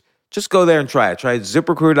just go there and try it. Try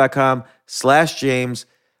ZipRecruiter.com/James.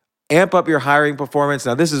 Amp up your hiring performance.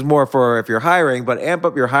 Now, this is more for if you're hiring, but amp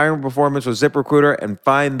up your hiring performance with ZipRecruiter and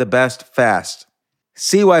find the best fast.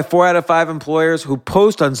 See why 4 out of 5 employers who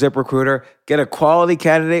post on ZipRecruiter get a quality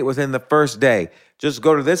candidate within the first day. Just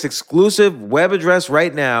go to this exclusive web address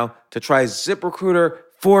right now to try ZipRecruiter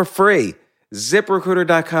for free.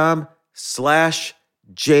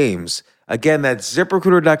 ZipRecruiter.com/James. Again, that's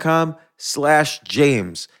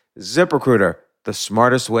ZipRecruiter.com/James. ZipRecruiter, the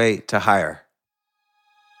smartest way to hire.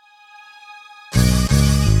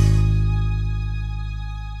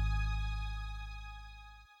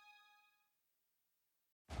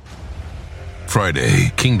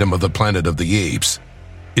 Friday, Kingdom of the Planet of the Apes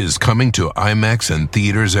is coming to IMAX and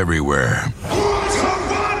theaters everywhere. What a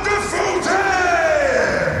wonderful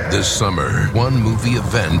day! This summer, one movie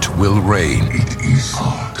event will reign. It is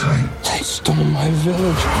our time. They stole my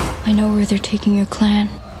village. I know where they're taking your clan.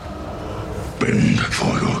 Bend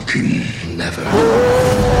for your king. Never.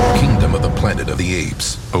 Kingdom of the Planet of the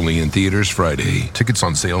Apes. Only in theaters Friday. Tickets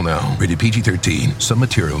on sale now. Rated PG-13. Some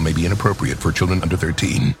material may be inappropriate for children under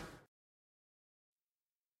 13.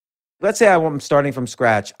 Let's say I'm starting from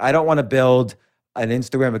scratch. I don't want to build an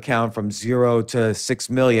Instagram account from 0 to 6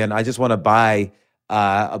 million. I just want to buy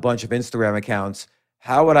a bunch of Instagram accounts.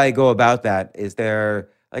 How would I go about that? Is there,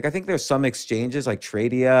 I think there's some exchanges like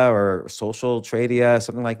Tradia or Social Tradia,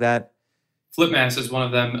 something like that. Flipmass is one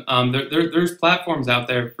of them. There's platforms out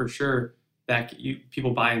there for sure that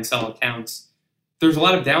people buy and sell accounts. There's a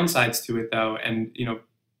lot of downsides to it though, and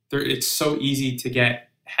it's so easy to get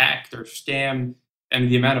hacked or scammed. And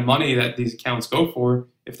the amount of money that these accounts go for,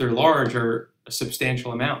 if they're large, are a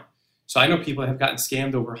substantial amount. So I know people have gotten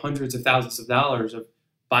scammed over hundreds of thousands of dollars of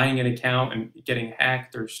buying an account and getting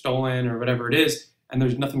hacked or stolen or whatever it is. And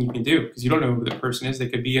there's nothing you can do because you don't know who the person is. They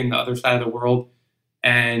could be in the other side of the world,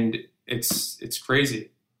 and it's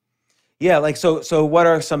crazy. Yeah, so what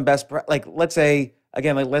are some best, let's say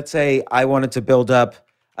I wanted to build up,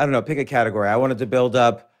 I don't know, pick a category. I wanted to build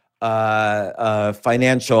up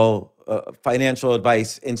financial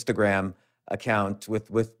advice Instagram account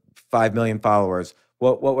with 5 million followers.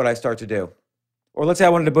 What would I start to do? Or let's say I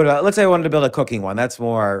wanted to build a cooking one. That's a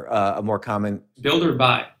more common. Build or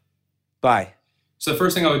buy? Buy. So the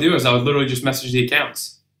first thing I would do is I would literally just message the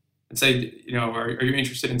accounts and say, are you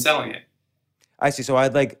interested in selling it? I see. So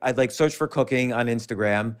I'd search for cooking on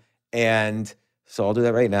Instagram, and so I'll do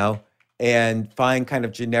that right now and find kind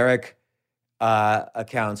of generic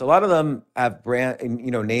accounts. A lot of them have brand,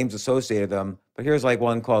 names associated with them. But here's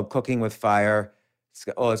one called Cooking with Fire. It's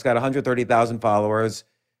got 130,000 followers.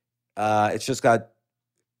 It's just got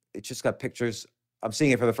pictures. I'm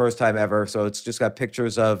seeing it for the first time ever. So it's just got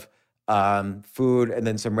pictures of food, and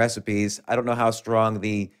then some recipes. I don't know how strong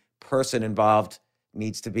the person involved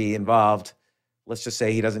needs to be involved. Let's just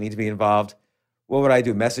say he doesn't need to be involved. What would I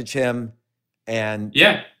do? Message him and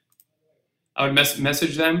Yeah, I would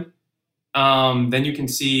message them. Then you can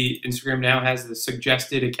see Instagram now has the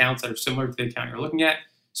suggested accounts that are similar to the account you're looking at.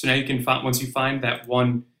 So now you can find, once you find that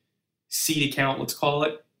one seed account, let's call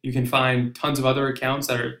it, you can find tons of other accounts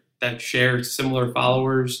that share similar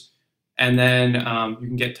followers, and then you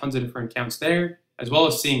can get tons of different accounts there, as well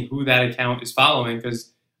as seeing who that account is following,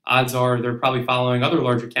 because odds are they're probably following other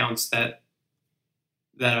large accounts that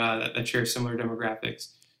share similar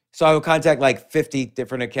demographics. so I would contact like 50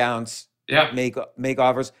 different accounts, Yeah. make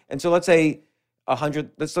offers. And so let's say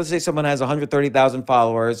 100, let's say someone has 130,000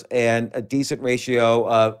 followers and a decent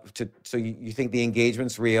ratio so you think the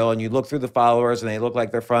engagement's real, and you look through the followers and they look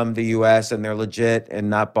like they're from the US and they're legit and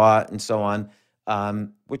not bought and so on.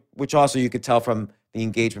 Which also you could tell from the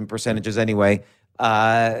engagement percentages anyway.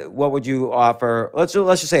 What would you offer? Let's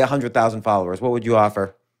just say 100,000 followers. What would you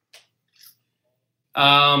offer?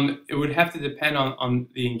 It would have to depend on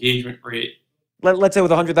the engagement rate. Let's say with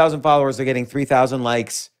 100,000 followers, they're getting 3,000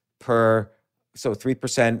 likes so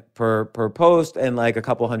 3% per post, and like a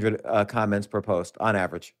couple hundred comments per post on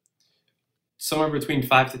average. Somewhere between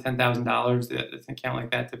 $5,000 to $10,000, an account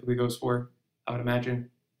like that typically goes for, I would imagine.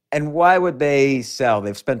 And why would they sell?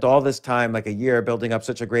 They've spent all this time, like a year, building up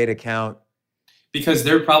such a great account. Because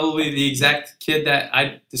they're probably the exact kid that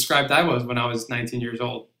I described I was when I was 19 years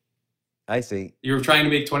old. I see. You were trying to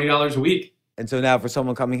make $20 a week. And so now for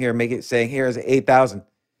someone coming here, saying, here's 8,000.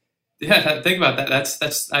 Yeah, think about that.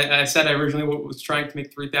 I said I originally was trying to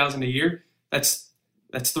make $3,000 a year. That's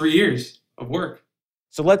 3 years of work.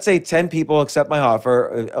 So let's say 10 people accept my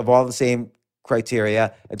offer of all the same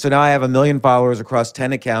criteria. And so now I have 1 million followers across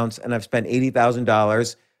 10 accounts, and I've spent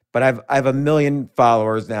 $80,000, but I have 1 million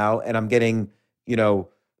followers now, and I'm getting,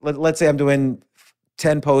 let's say I'm doing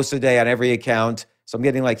 10 posts a day on every account. So I'm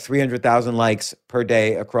getting like 300,000 likes per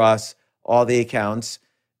day across all the accounts.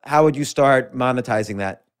 How would you start monetizing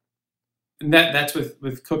that? And that's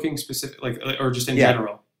with cooking specific, or just in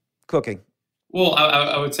general? Cooking. Well,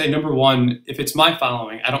 I would say, number one, if it's my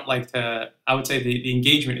following, I would say the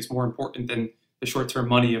engagement is more important than the short-term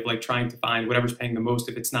money of like trying to find whatever's paying the most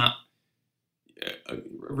if it's not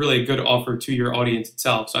really a good offer to your audience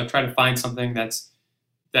itself. So I try to find something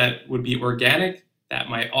that would be organic, that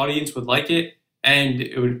my audience would like it, and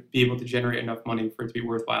it would be able to generate enough money for it to be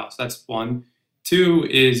worthwhile. So that's one. Two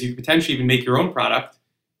is you potentially even make your own product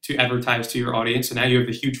to advertise to your audience. So now you have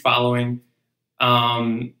a huge following.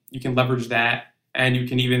 You can leverage that, and you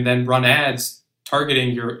can even then run ads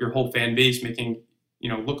targeting your whole fan base, making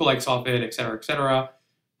lookalikes off it, et cetera, et cetera.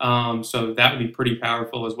 So that would be pretty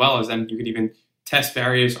powerful, as well as then you could even test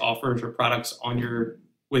various offers or products on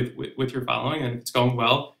with your following, and if it's going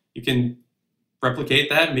well, you can replicate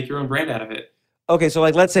that and make your own brand out of it. Okay, so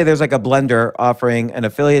like let's say there's like a blender offering an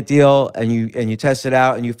affiliate deal, and you test it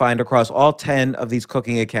out, and you find across all 10 of these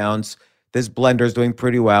cooking accounts, this blender is doing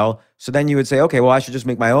pretty well. So then you would say, okay, well, I should just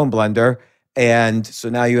make my own blender. And so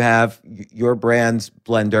now you have your brand's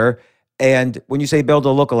blender. And when you say build a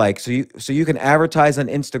lookalike, so you can advertise on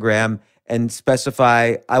Instagram and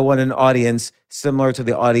specify, I want an audience similar to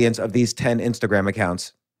the audience of these 10 Instagram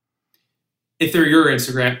accounts. If they're your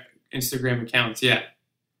Instagram accounts, yeah.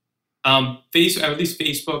 At least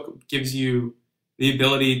Facebook gives you the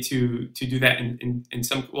ability to do that in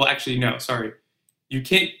some. Well, actually, no, sorry, you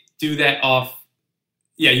can't do that off.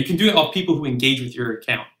 Yeah, you can do it off people who engage with your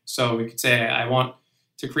account. So we could say, I want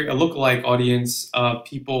to create a lookalike audience of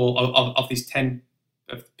people of these 10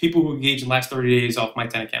 people who engage in the last 30 days off my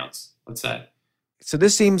 10 accounts. Let's say. So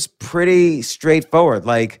this seems pretty straightforward.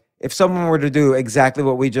 Like if someone were to do exactly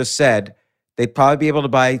what we just said, they'd probably be able to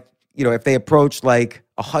buy. If they approach like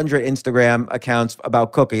 100 Instagram accounts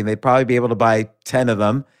about cooking, they'd probably be able to buy 10 of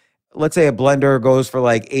them. Let's say a blender goes for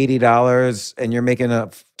like $80 and you're making a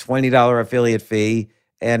 $20 affiliate fee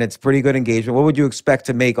and it's pretty good engagement. What would you expect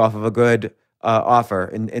to make off of a good offer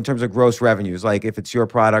in terms of gross revenues? Like if it's your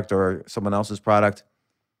product or someone else's product?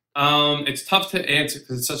 It's tough to answer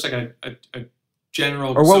because it's such like a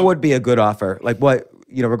general. Or what would be a good offer? Like what,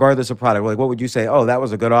 regardless of product, like what would you say? Oh, that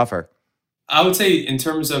was a good offer. I would say in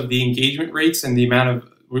terms of the engagement rates and the amount of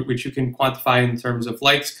which you can quantify in terms of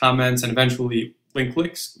likes, comments, and eventually link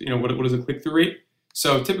clicks. What is a click-through rate?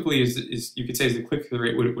 So typically, is you could say is the click-through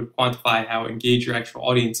rate would quantify how engaged your actual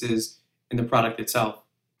audience is in the product itself.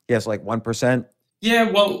 Yes, like 1%.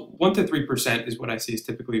 Yeah, well, 1% to 3% is what I see is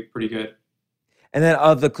typically pretty good. And then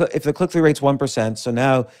if the click-through rate's 1%, so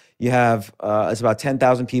now you have it's about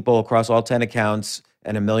 10,000 people across all 10 accounts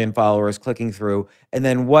and 1 million followers clicking through. And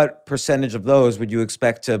then what percentage of those would you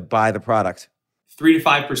expect to buy the product? 3 to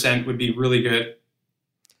 5% would be really good.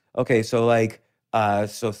 Okay, so like,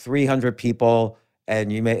 so 300 people,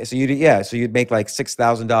 and you'd make like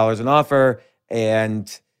 $6,000 an offer.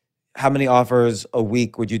 And how many offers a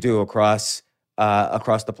week would you do across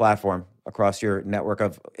the platform, across your network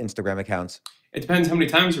of Instagram accounts? It depends how many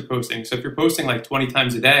times you're posting. So if you're posting like 20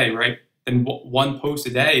 times a day, right, then one post a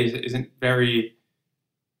day isn't very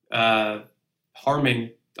harmful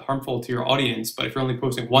to your audience. But if you're only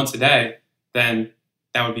posting once a day, then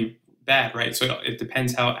that would be bad, right? So it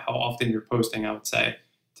depends how often you're posting, I would say,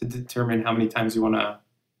 to determine how many times you want to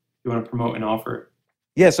promote an offer.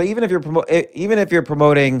 Yeah, so even if you're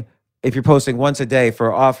posting once a day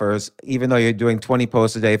for offers, even though you're doing 20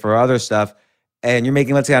 posts a day for other stuff, and you're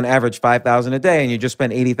making, let's say on average, 5,000 a day, and you just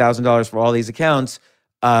spent $80,000 for all these accounts,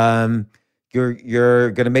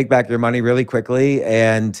 you're going to make back your money really quickly,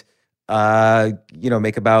 and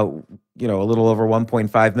make about a little over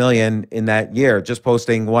 1.5 million in that year just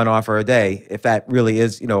posting one offer a day. If that really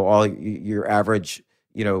is all your average,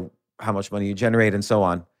 how much money you generate and so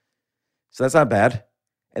on. So that's not bad,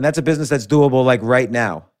 and that's a business that's doable like right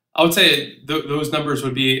now. I would say those numbers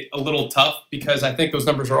would be a little tough because I think those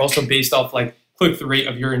numbers are also based off like click-through rate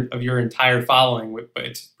of your entire following. But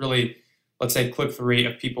it's really, let's say, click-through rate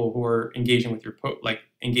of people who are engaging with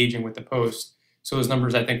engaging with the post. So those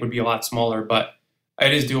numbers I think would be a lot smaller, but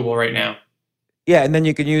it is doable right now. Yeah, and then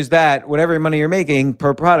you can use that, whatever money you're making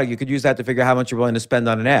per product, you could use that to figure out how much you're willing to spend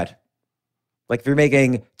on an ad. Like if you're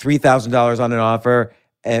making $3,000 on an offer,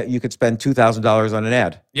 you could spend $2,000 on an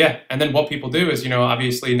ad. Yeah, and then what people do is,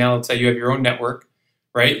 obviously now let's say you have your own network,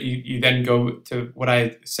 right? You then go to what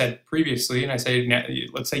I said previously, and I say,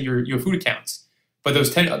 let's say you have food accounts, but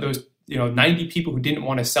those 90 people who didn't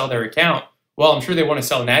want to sell their account, well, I'm sure they want to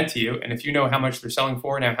sell an ad to you, and if you know how much they're selling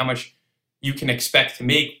for now, how much you can expect to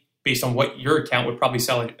make based on what your account would probably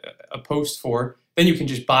sell a post for, then you can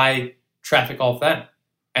just buy traffic off them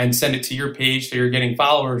and send it to your page, so you're getting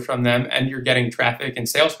followers from them and you're getting traffic and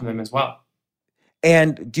sales from them as well.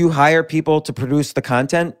 And do you hire people to produce the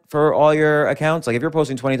content for all your accounts? Like if you're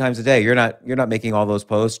posting 20 times a day, you're not making all those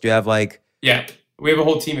posts. Do you have like... Yeah, we have a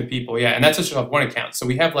whole team of people. Yeah, and that's just off one account. So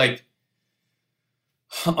we have like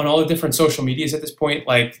on all the different social medias at this point,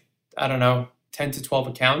 like, I don't know, 10 to 12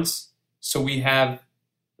 accounts. So we have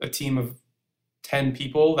a team of 10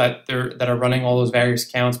 people that are running all those various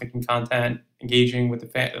accounts, making content, engaging with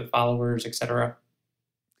the followers, etc.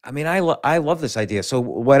 I mean, I love this idea. So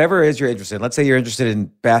whatever it is you're interested in, let's say you're interested in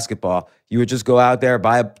basketball, you would just go out there,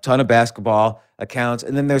 buy a ton of basketball accounts,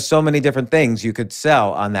 and then there's so many different things you could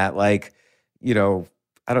sell on that, like, I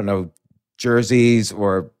don't know, jerseys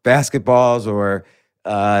or basketballs or...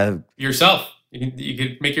 yourself. You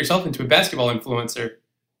could make yourself into a basketball influencer.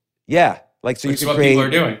 Yeah. Like, so which you is could what people are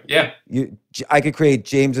doing. Yeah. I could create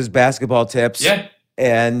James's basketball tips. Yeah.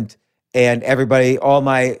 And everybody, all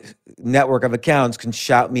my network of accounts can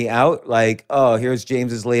shout me out like, oh, here's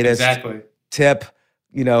James's latest tip,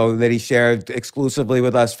 that he shared exclusively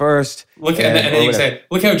with us first. And then you can say,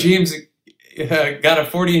 look how James got a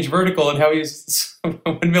 40-inch vertical and how he's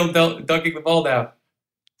windmill dunking the ball down.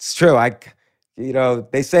 It's true.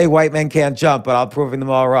 They say white men can't jump, but I'm proving them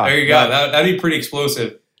all wrong. There you go. That'd be pretty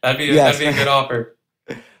explosive. That'd be a good offer.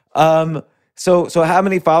 So how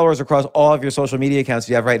many followers across all of your social media accounts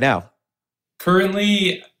do you have right now?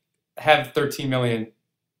 Currently have 13 million.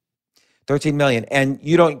 13 million. And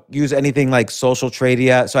you don't use anything like Social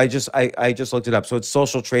Tradia. So I just looked it up. So it's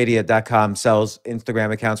socialtradia.com sells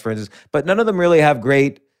Instagram accounts, for instance, but none of them really have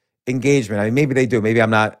great engagement. I mean, maybe they do. Maybe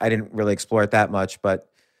I didn't really explore it that much, but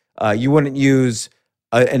you wouldn't use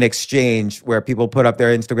an exchange where people put up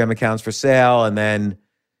their Instagram accounts for sale and then...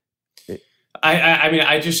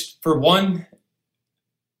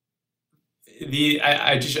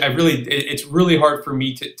 it's really hard for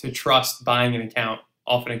me to trust buying an account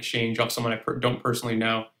off an exchange, off someone I don't personally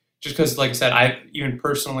know. Just because, like I said, I even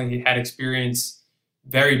personally had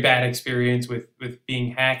very bad experience with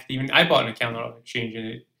being hacked. Even I bought an account on an exchange,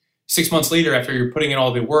 and 6 months later, after you're putting in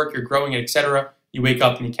all the work, you're growing it, etc., you wake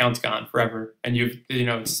up and the account's gone forever, and you've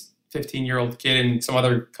 15-year-old kid in some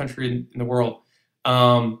other country in the world.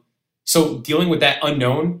 So dealing with that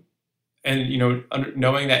unknown, and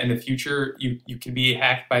knowing that in the future you can be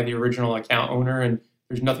hacked by the original account owner, and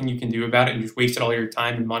there's nothing you can do about it, and you just wasted all your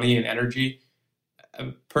time and money and energy.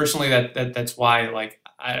 Personally, that's why, like,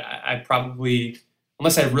 I probably,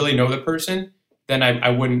 unless I really know the person, then I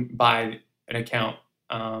wouldn't buy an account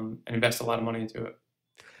and invest a lot of money into it.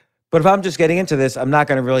 But if I'm just getting into this, I'm not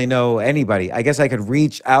going to really know anybody. I guess I could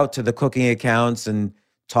reach out to the cooking accounts and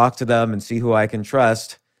talk to them and see who I can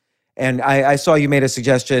trust. And I saw you made a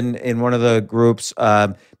suggestion in one of the groups.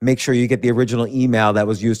 Make sure you get the original email that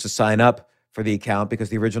was used to sign up for the account, because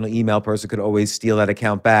the original email person could always steal that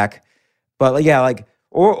account back. But yeah, like,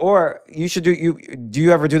 or you should do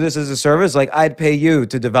you ever do this as a service? Like, I'd pay you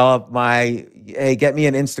to develop hey, get me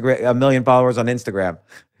a million followers on Instagram.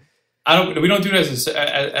 We don't do it as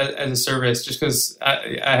a service, just because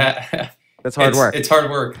that's hard work. It's hard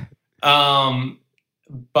work.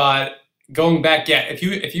 But going back, yeah,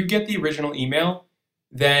 if you get the original email,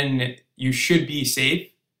 then you should be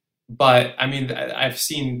safe. But I mean, I've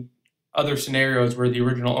seen other scenarios where the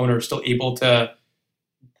original owner is still able to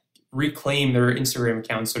reclaim their Instagram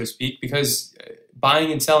account, so to speak, because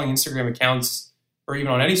buying and selling Instagram accounts, or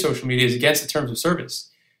even on any social media, is against the terms of service.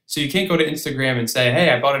 So you can't go to Instagram and say, "Hey,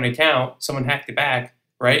 I bought an account, someone hacked it back,"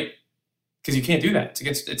 right? Because you can't do that.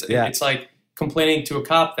 It's like complaining to a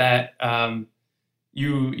cop that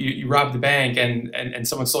you robbed the bank and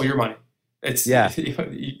someone stole your money. It's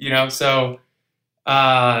so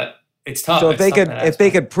it's tough. So if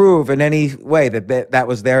they could prove in any way that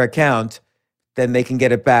was their account, then they can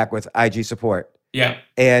get it back with IG support. Yeah.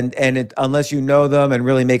 And unless you know them and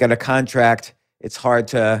really make it a contract, it's hard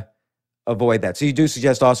to avoid that. So you do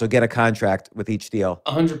suggest also get a contract with each deal.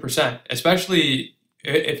 100%, especially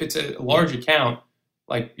if it's a large account,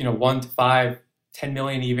 like 1 to 5, 10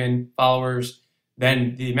 million even followers,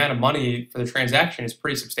 then the amount of money for the transaction is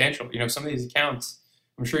pretty substantial. Some of these accounts,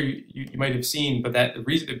 I'm sure you might have seen, but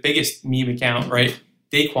the biggest meme account, right?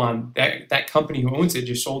 Daquan, that company who owns it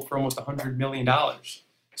just sold for almost $100 million.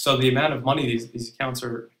 So the amount of money these accounts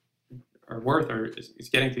are worth is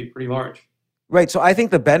getting to be pretty large. Right. So I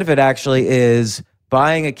think the benefit actually is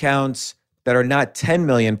buying accounts that are not 10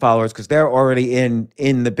 million followers, because they're already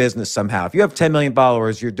in the business somehow. If you have 10 million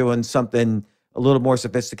followers, you're doing something a little more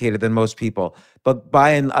sophisticated than most people. But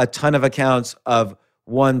buying a ton of accounts of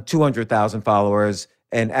 200,000 followers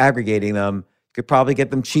and aggregating them, you could probably get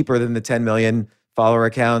them cheaper than the 10 million follower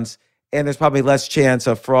accounts. And there's probably less chance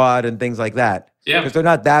of fraud and things like that. Yeah. Because they're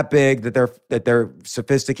not that big that they're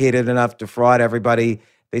sophisticated enough to fraud everybody.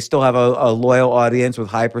 They still have a loyal audience with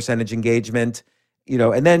high percentage engagement,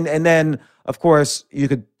 and then of course you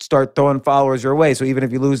could start throwing followers your way. So even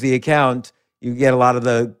if you lose the account, you get a lot of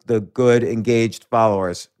the good engaged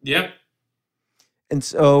followers. Yeah. And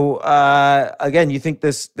so again, you think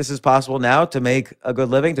this is possible now to make a good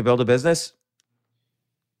living, to build a business?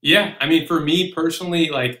 Yeah, I mean, for me personally,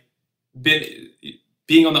 like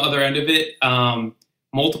being on the other end of it,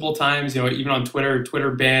 multiple times, even on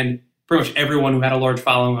Twitter banned pretty much everyone who had a large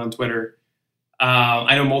following on Twitter.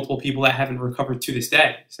 I know multiple people that haven't recovered to this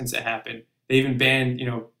day since it happened. They even banned,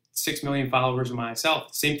 6 million followers of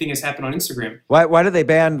myself. Same thing has happened on Instagram. Why did they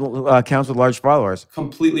ban accounts with large followers?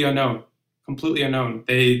 Completely unknown.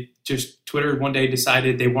 They just, Twitter one day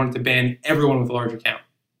decided they wanted to ban everyone with a large account.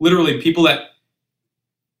 Literally, people that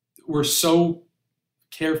were so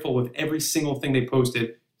careful with every single thing they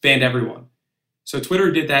posted, banned everyone. So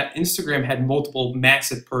Twitter did that. Instagram had multiple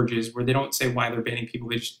massive purges where they don't say why they're banning people.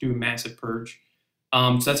 They just do a massive purge.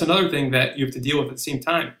 So that's another thing that you have to deal with at the same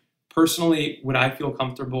time. Personally, would I feel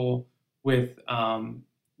comfortable with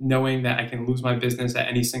knowing that I can lose my business at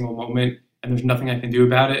any single moment and there's nothing I can do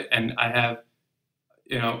about it, and I have,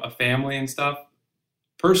 a family and stuff?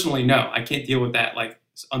 Personally, no, I can't deal with that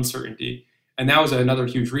uncertainty. And that was another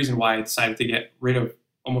huge reason why I decided to get rid of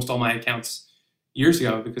almost all my accounts years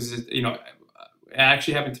ago, because it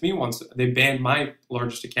actually happened to me once. They banned my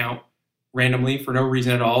largest account randomly for no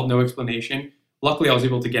reason at all, no explanation. Luckily, I was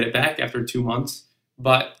able to get it back after 2 months.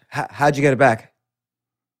 But how'd you get it back?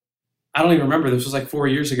 I don't even remember. This was 4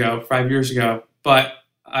 years ago, 5 years ago. But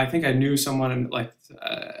I think I knew someone,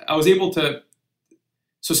 I was able to.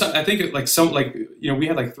 So I think we had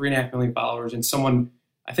 3.5 million followers, and someone,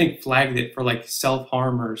 I think, flagged it for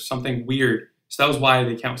self-harm or something weird. So that was why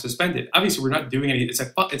the account was suspended. Obviously, we're not doing any. It's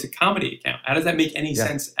a comedy account. How does that make any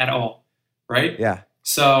sense at all, right? Yeah.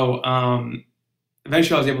 So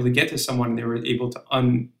eventually, I was able to get to someone, and they were able to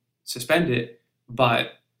unsuspend it.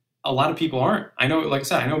 But a lot of people aren't. I know, like I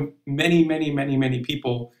said, I know many, many, many, many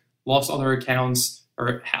people lost all their accounts,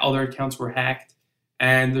 or all their accounts were hacked,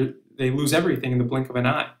 and they lose everything in the blink of an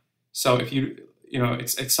eye. So if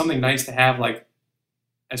it's something nice to have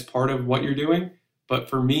as part of what you're doing. But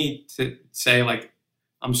for me to say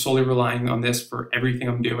I'm solely relying on this for everything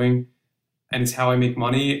I'm doing, and it's how I make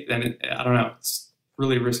money, then I don't know. It's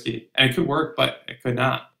really risky, and it could work, but it could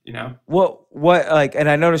not. What and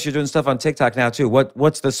I noticed you're doing stuff on TikTok now too.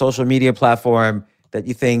 What's the social media platform that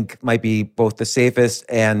you think might be both the safest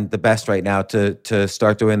and the best right now to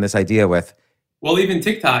start doing this idea with? Well, even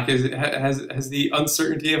TikTok has the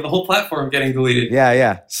uncertainty of the whole platform getting deleted.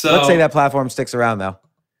 Yeah. So Let's say that platform sticks around though.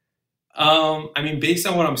 I mean, based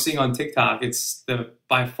on what I'm seeing on TikTok, it's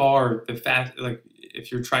by far the fast. Like,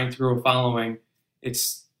 if you're trying to grow a following,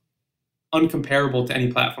 it's uncomparable to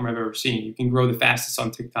any platform I've ever seen. You can grow the fastest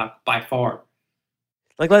on TikTok by far.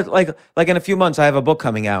 Like in a few months, I have a book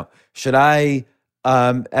coming out. Should I,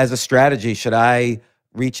 as a strategy, should I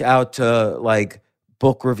reach out to like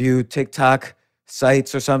book review TikTok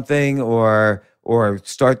sites or something, or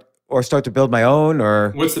start to build my own?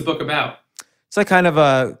 Or What's the book about? it's like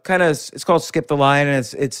it's called Skip the Line,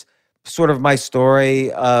 and it's sort of my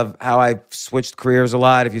story of how I switched careers a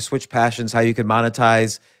lot. If you switch passions, how you can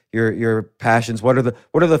monetize your passions. What are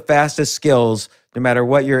the fastest skills, no matter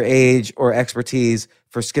what your age or expertise,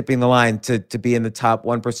 for skipping the line to be in the top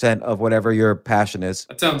 1% of whatever your passion is?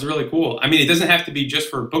 That sounds really cool. I mean, it doesn't have to be just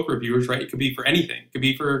for book reviewers, right? It could be for anything. It could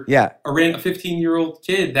be for a 15-year-old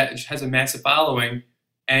kid that has a massive following,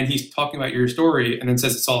 and he's talking about your story and then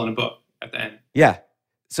says it's all in a book at the end. Yeah.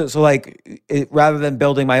 So like, rather than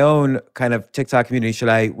building my own kind of TikTok community, should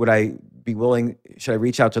I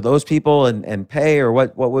reach out to those people and pay, or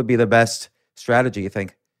what would be the best strategy, you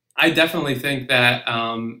think? I definitely think that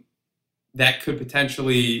that could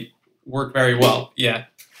potentially work very well. Yeah.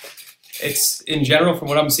 It's, in general, from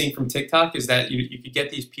what I'm seeing from TikTok, is that you could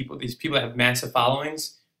get these people that have massive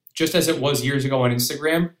followings, just as it was years ago on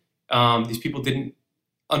Instagram. These people didn't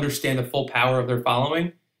understand the full power of their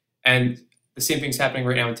following. And the same thing's happening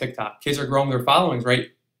right now on TikTok. Kids are growing their followings, right,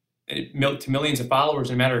 to millions of followers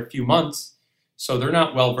in a matter of a few months. So they're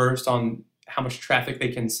not well versed on how much traffic they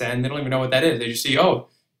can send. They don't even know what that is. They just see, $200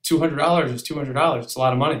 is $200. It's a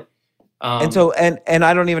lot of money. And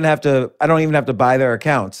I don't even have to buy their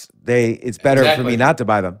accounts. It's better for me not to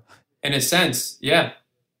buy them. In a sense, yeah.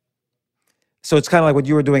 So it's kind of like what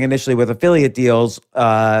you were doing initially with affiliate deals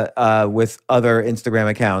with other Instagram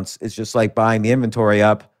accounts. It's just like buying the inventory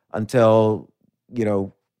up until,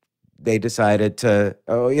 they decided to,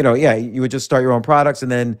 you would just start your own products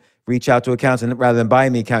and then reach out to accounts, and rather than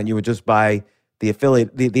buying the account, you would just buy the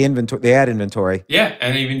affiliate, the inventory, the ad inventory. Yeah,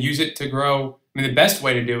 and even use it to grow. I mean, the best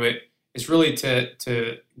way to do it is really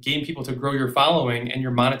to gain people to grow your following, and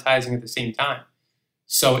you're monetizing at the same time.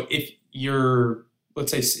 So if you're,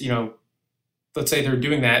 let's say they're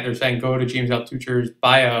doing that, they're saying, go to James Altucher's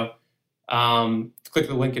bio, click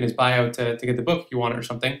the link in his bio to get the book if you want it or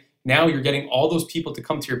something. Now you're getting all those people to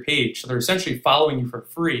come to your page. So they're essentially following you for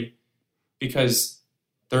free, because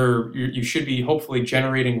you should be hopefully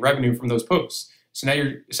generating revenue from those posts. So now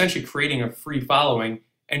you're essentially creating a free following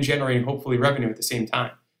and generating hopefully revenue at the same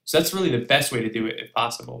time. So that's really the best way to do it, if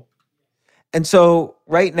possible. And so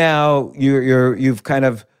right now you've kind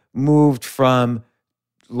of moved from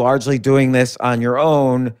largely doing this on your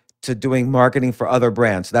own to doing marketing for other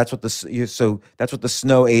brands. So that's what the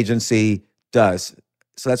Snow Agency does.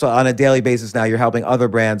 So that's what, on a daily basis now, you're helping other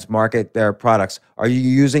brands market their products. Are you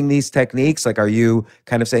using these techniques? Like, are you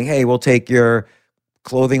kind of saying, hey, we'll take your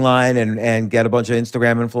clothing line and get a bunch of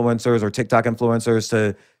Instagram influencers or TikTok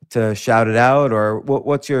influencers to shout it out? Or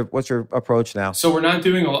what's your approach now? So we're not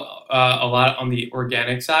doing a lot on the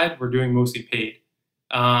organic side. We're doing mostly paid,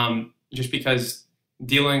 just because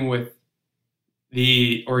dealing with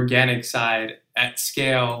the organic side at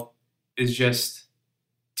scale is just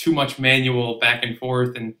too much manual back and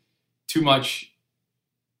forth and too much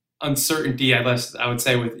uncertainty, I would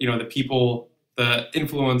say, with the people, the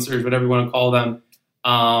influencers, whatever you want to call them.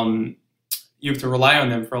 You have to rely on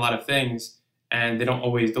them for a lot of things, and they don't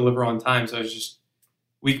always deliver on time. So it's just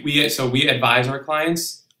we advise our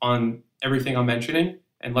clients on everything I'm mentioning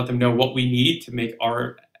and let them know what we need to make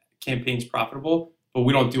our campaigns profitable. But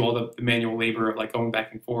we don't do all the manual labor of like going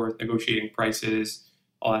back and forth, negotiating prices,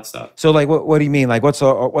 all that stuff. So like, what do you mean? Like, what's the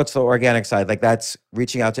organic side? Like, that's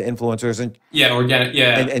reaching out to influencers and organic,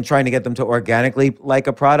 and trying to get them to organically like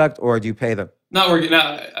a product, or do you pay them?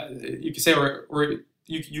 You could say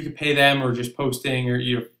you could pay them, or just posting, or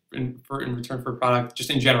in return for a product. Just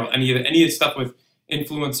in general, any of the stuff with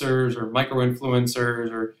influencers or micro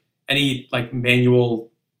influencers or any like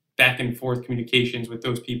manual back and forth communications with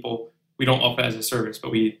those people, we don't offer as a service,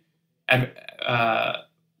 but we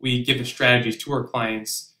give the strategies to our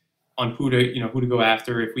clients on who to go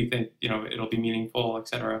after if we think it'll be meaningful,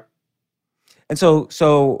 etc. And so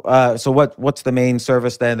what's the main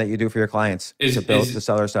service then that you do for your clients to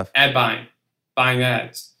sell their stuff? Ad buying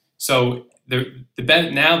ads. So the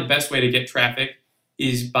best way to get traffic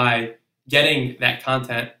is by getting that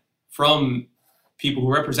content from people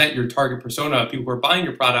who represent your target persona, people who are buying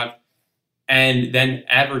your product, and then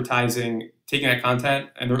advertising, taking that content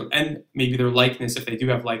and maybe their likeness, if they do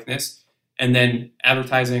have likeness, and then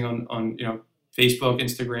advertising on Facebook,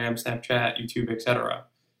 Instagram, Snapchat, YouTube, etc.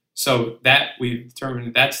 So that we've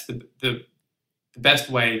determined that's the best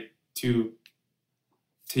way to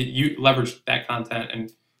leverage that content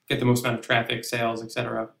and get the most amount of traffic, sales,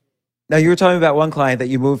 etc. Now, you were telling me about one client that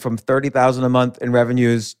you moved from 30,000 a month in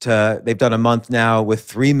revenues to they've done a month now with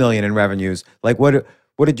 3 million in revenues. Like, what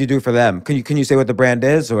did you do for them? Can you say what the brand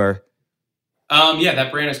is, or? Yeah,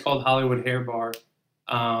 that brand is called Hollywood Hair Bar.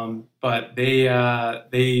 But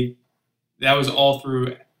that was all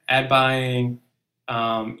through ad buying,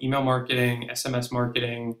 email marketing, SMS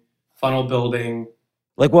marketing, funnel building.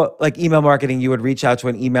 Like what? Like email marketing, you would reach out to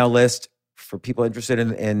an email list for people interested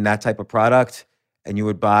in that type of product, and you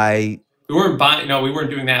would buy. We weren't buying. No, we weren't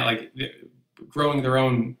doing that. Like growing their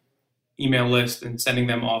own email list and sending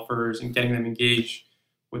them offers and getting them engaged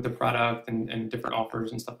with the product and different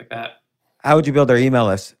offers and stuff like that. How would you build their email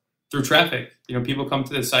list? Through traffic. People come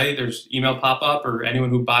to the site, there's email pop up, or anyone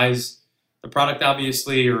who buys the product,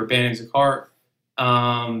 obviously, or abandons a cart.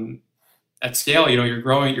 At scale, you're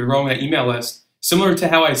growing that email list. Similar to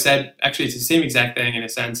how I said, actually, it's the same exact thing in a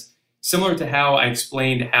sense. Similar to how I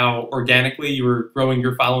explained how organically you were growing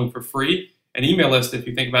your following for free. An email list, if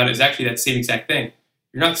you think about it, is actually that same exact thing.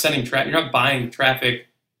 You're not sending you're not buying traffic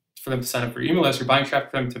for them to sign up for your email list. You're buying traffic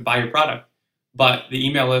for them to buy your product. But the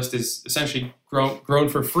email list is essentially grown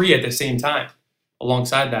for free at the same time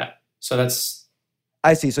alongside that. So that's...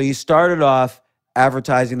 I see. So you started off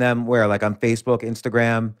advertising them where? Like on Facebook,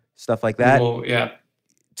 Instagram, stuff like that? Well, yeah.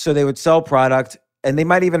 So they would sell product, and they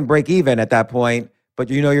might even break even at that point, but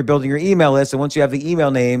you're building your email list, and once you have the email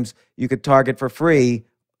names, you could target for free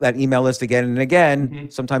that email list again and again. Mm-hmm.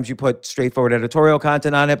 Sometimes you put straightforward editorial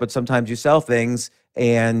content on it, but sometimes you sell things,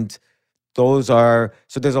 and those are...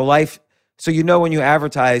 So there's a life... So when you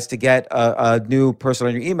advertise to get a new person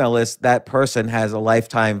on your email list, that person has a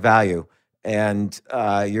lifetime value, and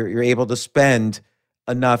you're able to spend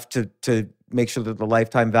enough to make sure that the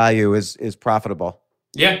lifetime value is profitable.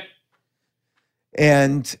 Yeah.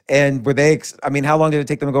 And were they? I mean, how long did it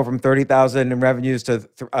take them to go from 30,000 in revenues to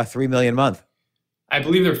 3 million a month? I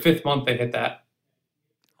believe their 5th month they hit that.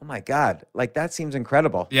 Oh my God! Like that seems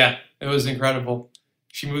incredible. Yeah, it was incredible.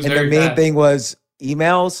 She moves and very the main fast. thing was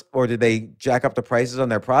emails, or did they jack up the prices on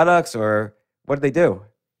their products, or what did they do?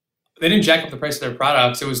 They didn't jack up the price of their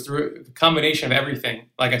products. It was through a combination of everything.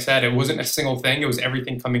 Like I said, it wasn't a single thing. It was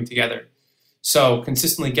everything coming together. So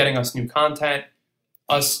consistently getting us new content,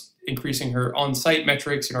 us increasing her on-site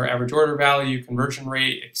metrics, our average order value, conversion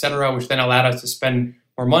rate, et cetera, which then allowed us to spend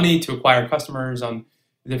more money to acquire customers on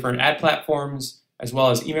different ad platforms, as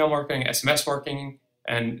well as email marketing, SMS marketing,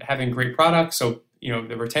 and having great products. So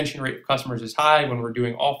the retention rate of customers is high when we're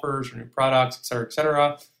doing offers or new products, et cetera, et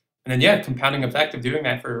cetera. And then, compounding effect of doing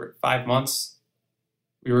that for 5 months,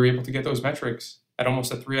 we were able to get those metrics at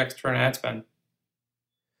almost a 3x return on ad spend.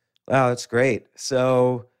 Wow, that's great.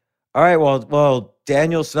 So, all right, well,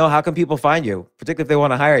 Daniel Snow, how can people find you, particularly if they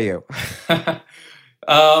want to hire you?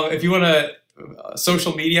 If you want to,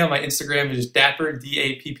 social media, my Instagram is Dapper,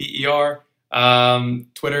 Dapper.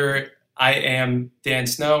 Twitter, I am Dan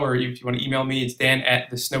Snow, or if you want to email me, it's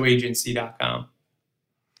dan@thesnowagency.com.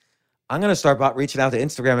 I'm going to start reaching out to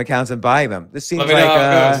Instagram accounts and buying them. This seems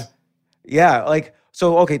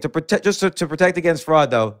so okay, to protect against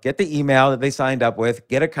fraud though, get the email that they signed up with,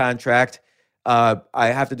 get a contract. I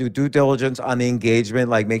have to do due diligence on the engagement,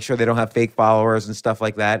 like make sure they don't have fake followers and stuff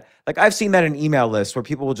like that. Like I've seen that in email lists where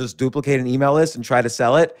people will just duplicate an email list and try to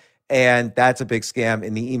sell it. And that's a big scam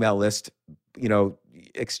in the email list,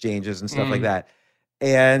 exchanges and stuff like that.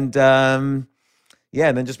 And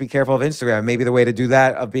and then just be careful of Instagram. Maybe the way to do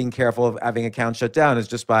that, of being careful of having accounts shut down, is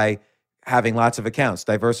just by having lots of accounts,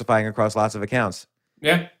 diversifying across lots of accounts.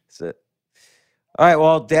 Yeah. That's it. All right.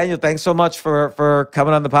 Well, Daniel, thanks so much for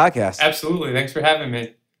coming on the podcast. Absolutely. Thanks for having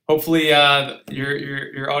me. Hopefully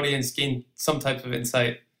your audience gained some type of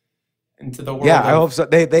insight into the world. Yeah, I hope so.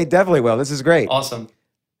 They definitely will. This is great. Awesome.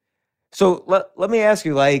 So let me ask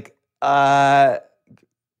you,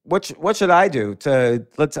 what should I do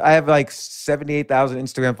I have like 78,000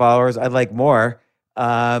 Instagram followers. I'd like more.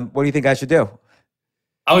 What do you think I should do?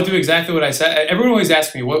 I would do exactly what I said. Everyone always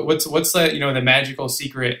asks me, what's the, the magical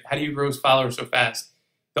secret? How do you grow followers so fast?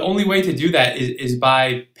 The only way to do that is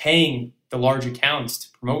by paying the large accounts to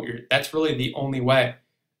promote that's really the only way.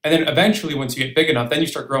 And then eventually, once you get big enough, then you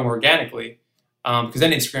start growing organically. Because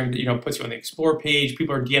then Instagram, puts you on the explore page.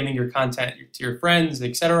 People are DMing your content to your friends,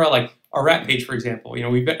 et cetera. Like our rap page, for example,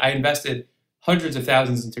 I invested hundreds of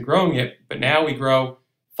thousands into growing it, but now we grow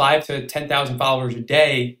 5,000 to 10,000 followers a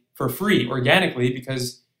day for free organically,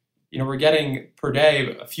 because we're getting per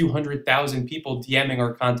day a few 100,000 people DMing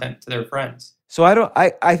our content to their friends. So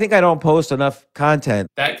I think I don't post enough content.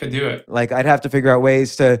 That could do it. Like I'd have to figure out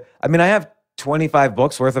ways to, I mean, I have 25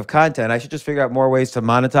 books worth of content. I should just figure out more ways to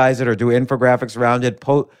monetize it or do infographics around it.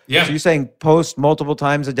 Yeah. So you're saying post multiple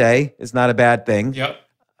times a day is not a bad thing. Yep.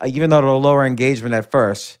 Even though it'll lower engagement at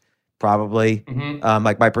first, probably. Mm-hmm.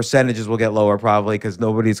 Like my percentages will get lower probably because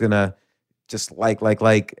nobody's going to just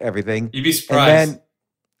like everything. You'd be surprised.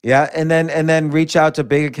 And then reach out to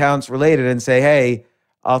big accounts related and say, hey,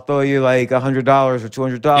 I'll throw you like $100 or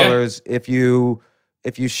 $200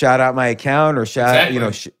 if you shout out my account or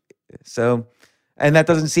Exactly. So, and that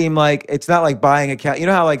doesn't seem like, it's not like buying account. You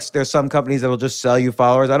know how like there's some companies that will just sell you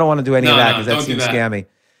followers. I don't want to do any of that because that seems scammy.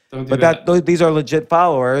 Don't do But these are legit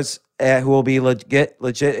followers who will be legit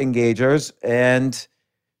engagers, and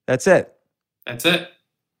that's it. That's it.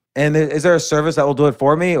 And is there a service that will do it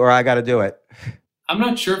for me, or I got to do it? I'm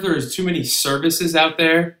not sure if there's too many services out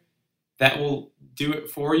there that will do it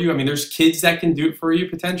for you. I mean, there's kids that can do it for you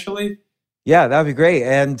potentially. Yeah, that'd be great.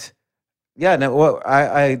 And yeah, no,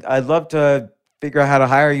 I'd love to figure out how to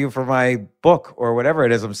hire you for my book or whatever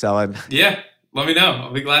it is I'm selling. Yeah, let me know.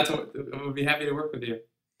 I'll be I'll be happy to work with you.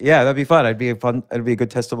 Yeah, that'd be fun. It'd be a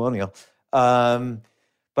good testimonial.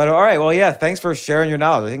 But all right, well, yeah, thanks for sharing your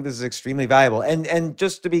knowledge. I think this is extremely valuable. And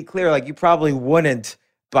just to be clear, like you probably wouldn't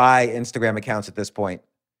buy Instagram accounts at this point.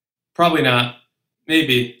 Probably not.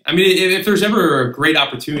 Maybe. I mean, if there's ever a great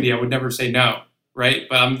opportunity, I would never say no, right?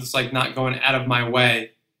 But I'm just like not going out of my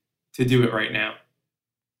way to do it right now.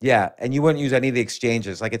 Yeah, and you wouldn't use any of the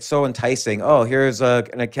exchanges. Like it's so enticing. Oh, here's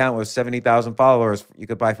an account with 70,000 followers you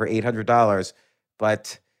could buy for $800,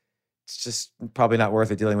 but it's just probably not worth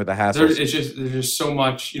it dealing with the hassle. There's just so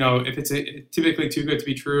much, if it's typically too good to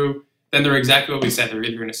be true, then they're exactly what we said. They're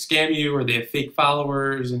either going to scam you or they have fake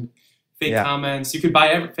followers and fake comments. You could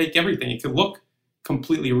buy fake everything. It could look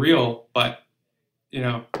completely real, but,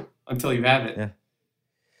 until you have it. Yeah.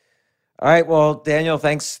 All right. Well, Daniel,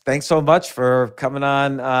 thanks so much for coming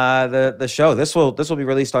on the show. This will be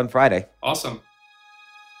released on Friday. Awesome.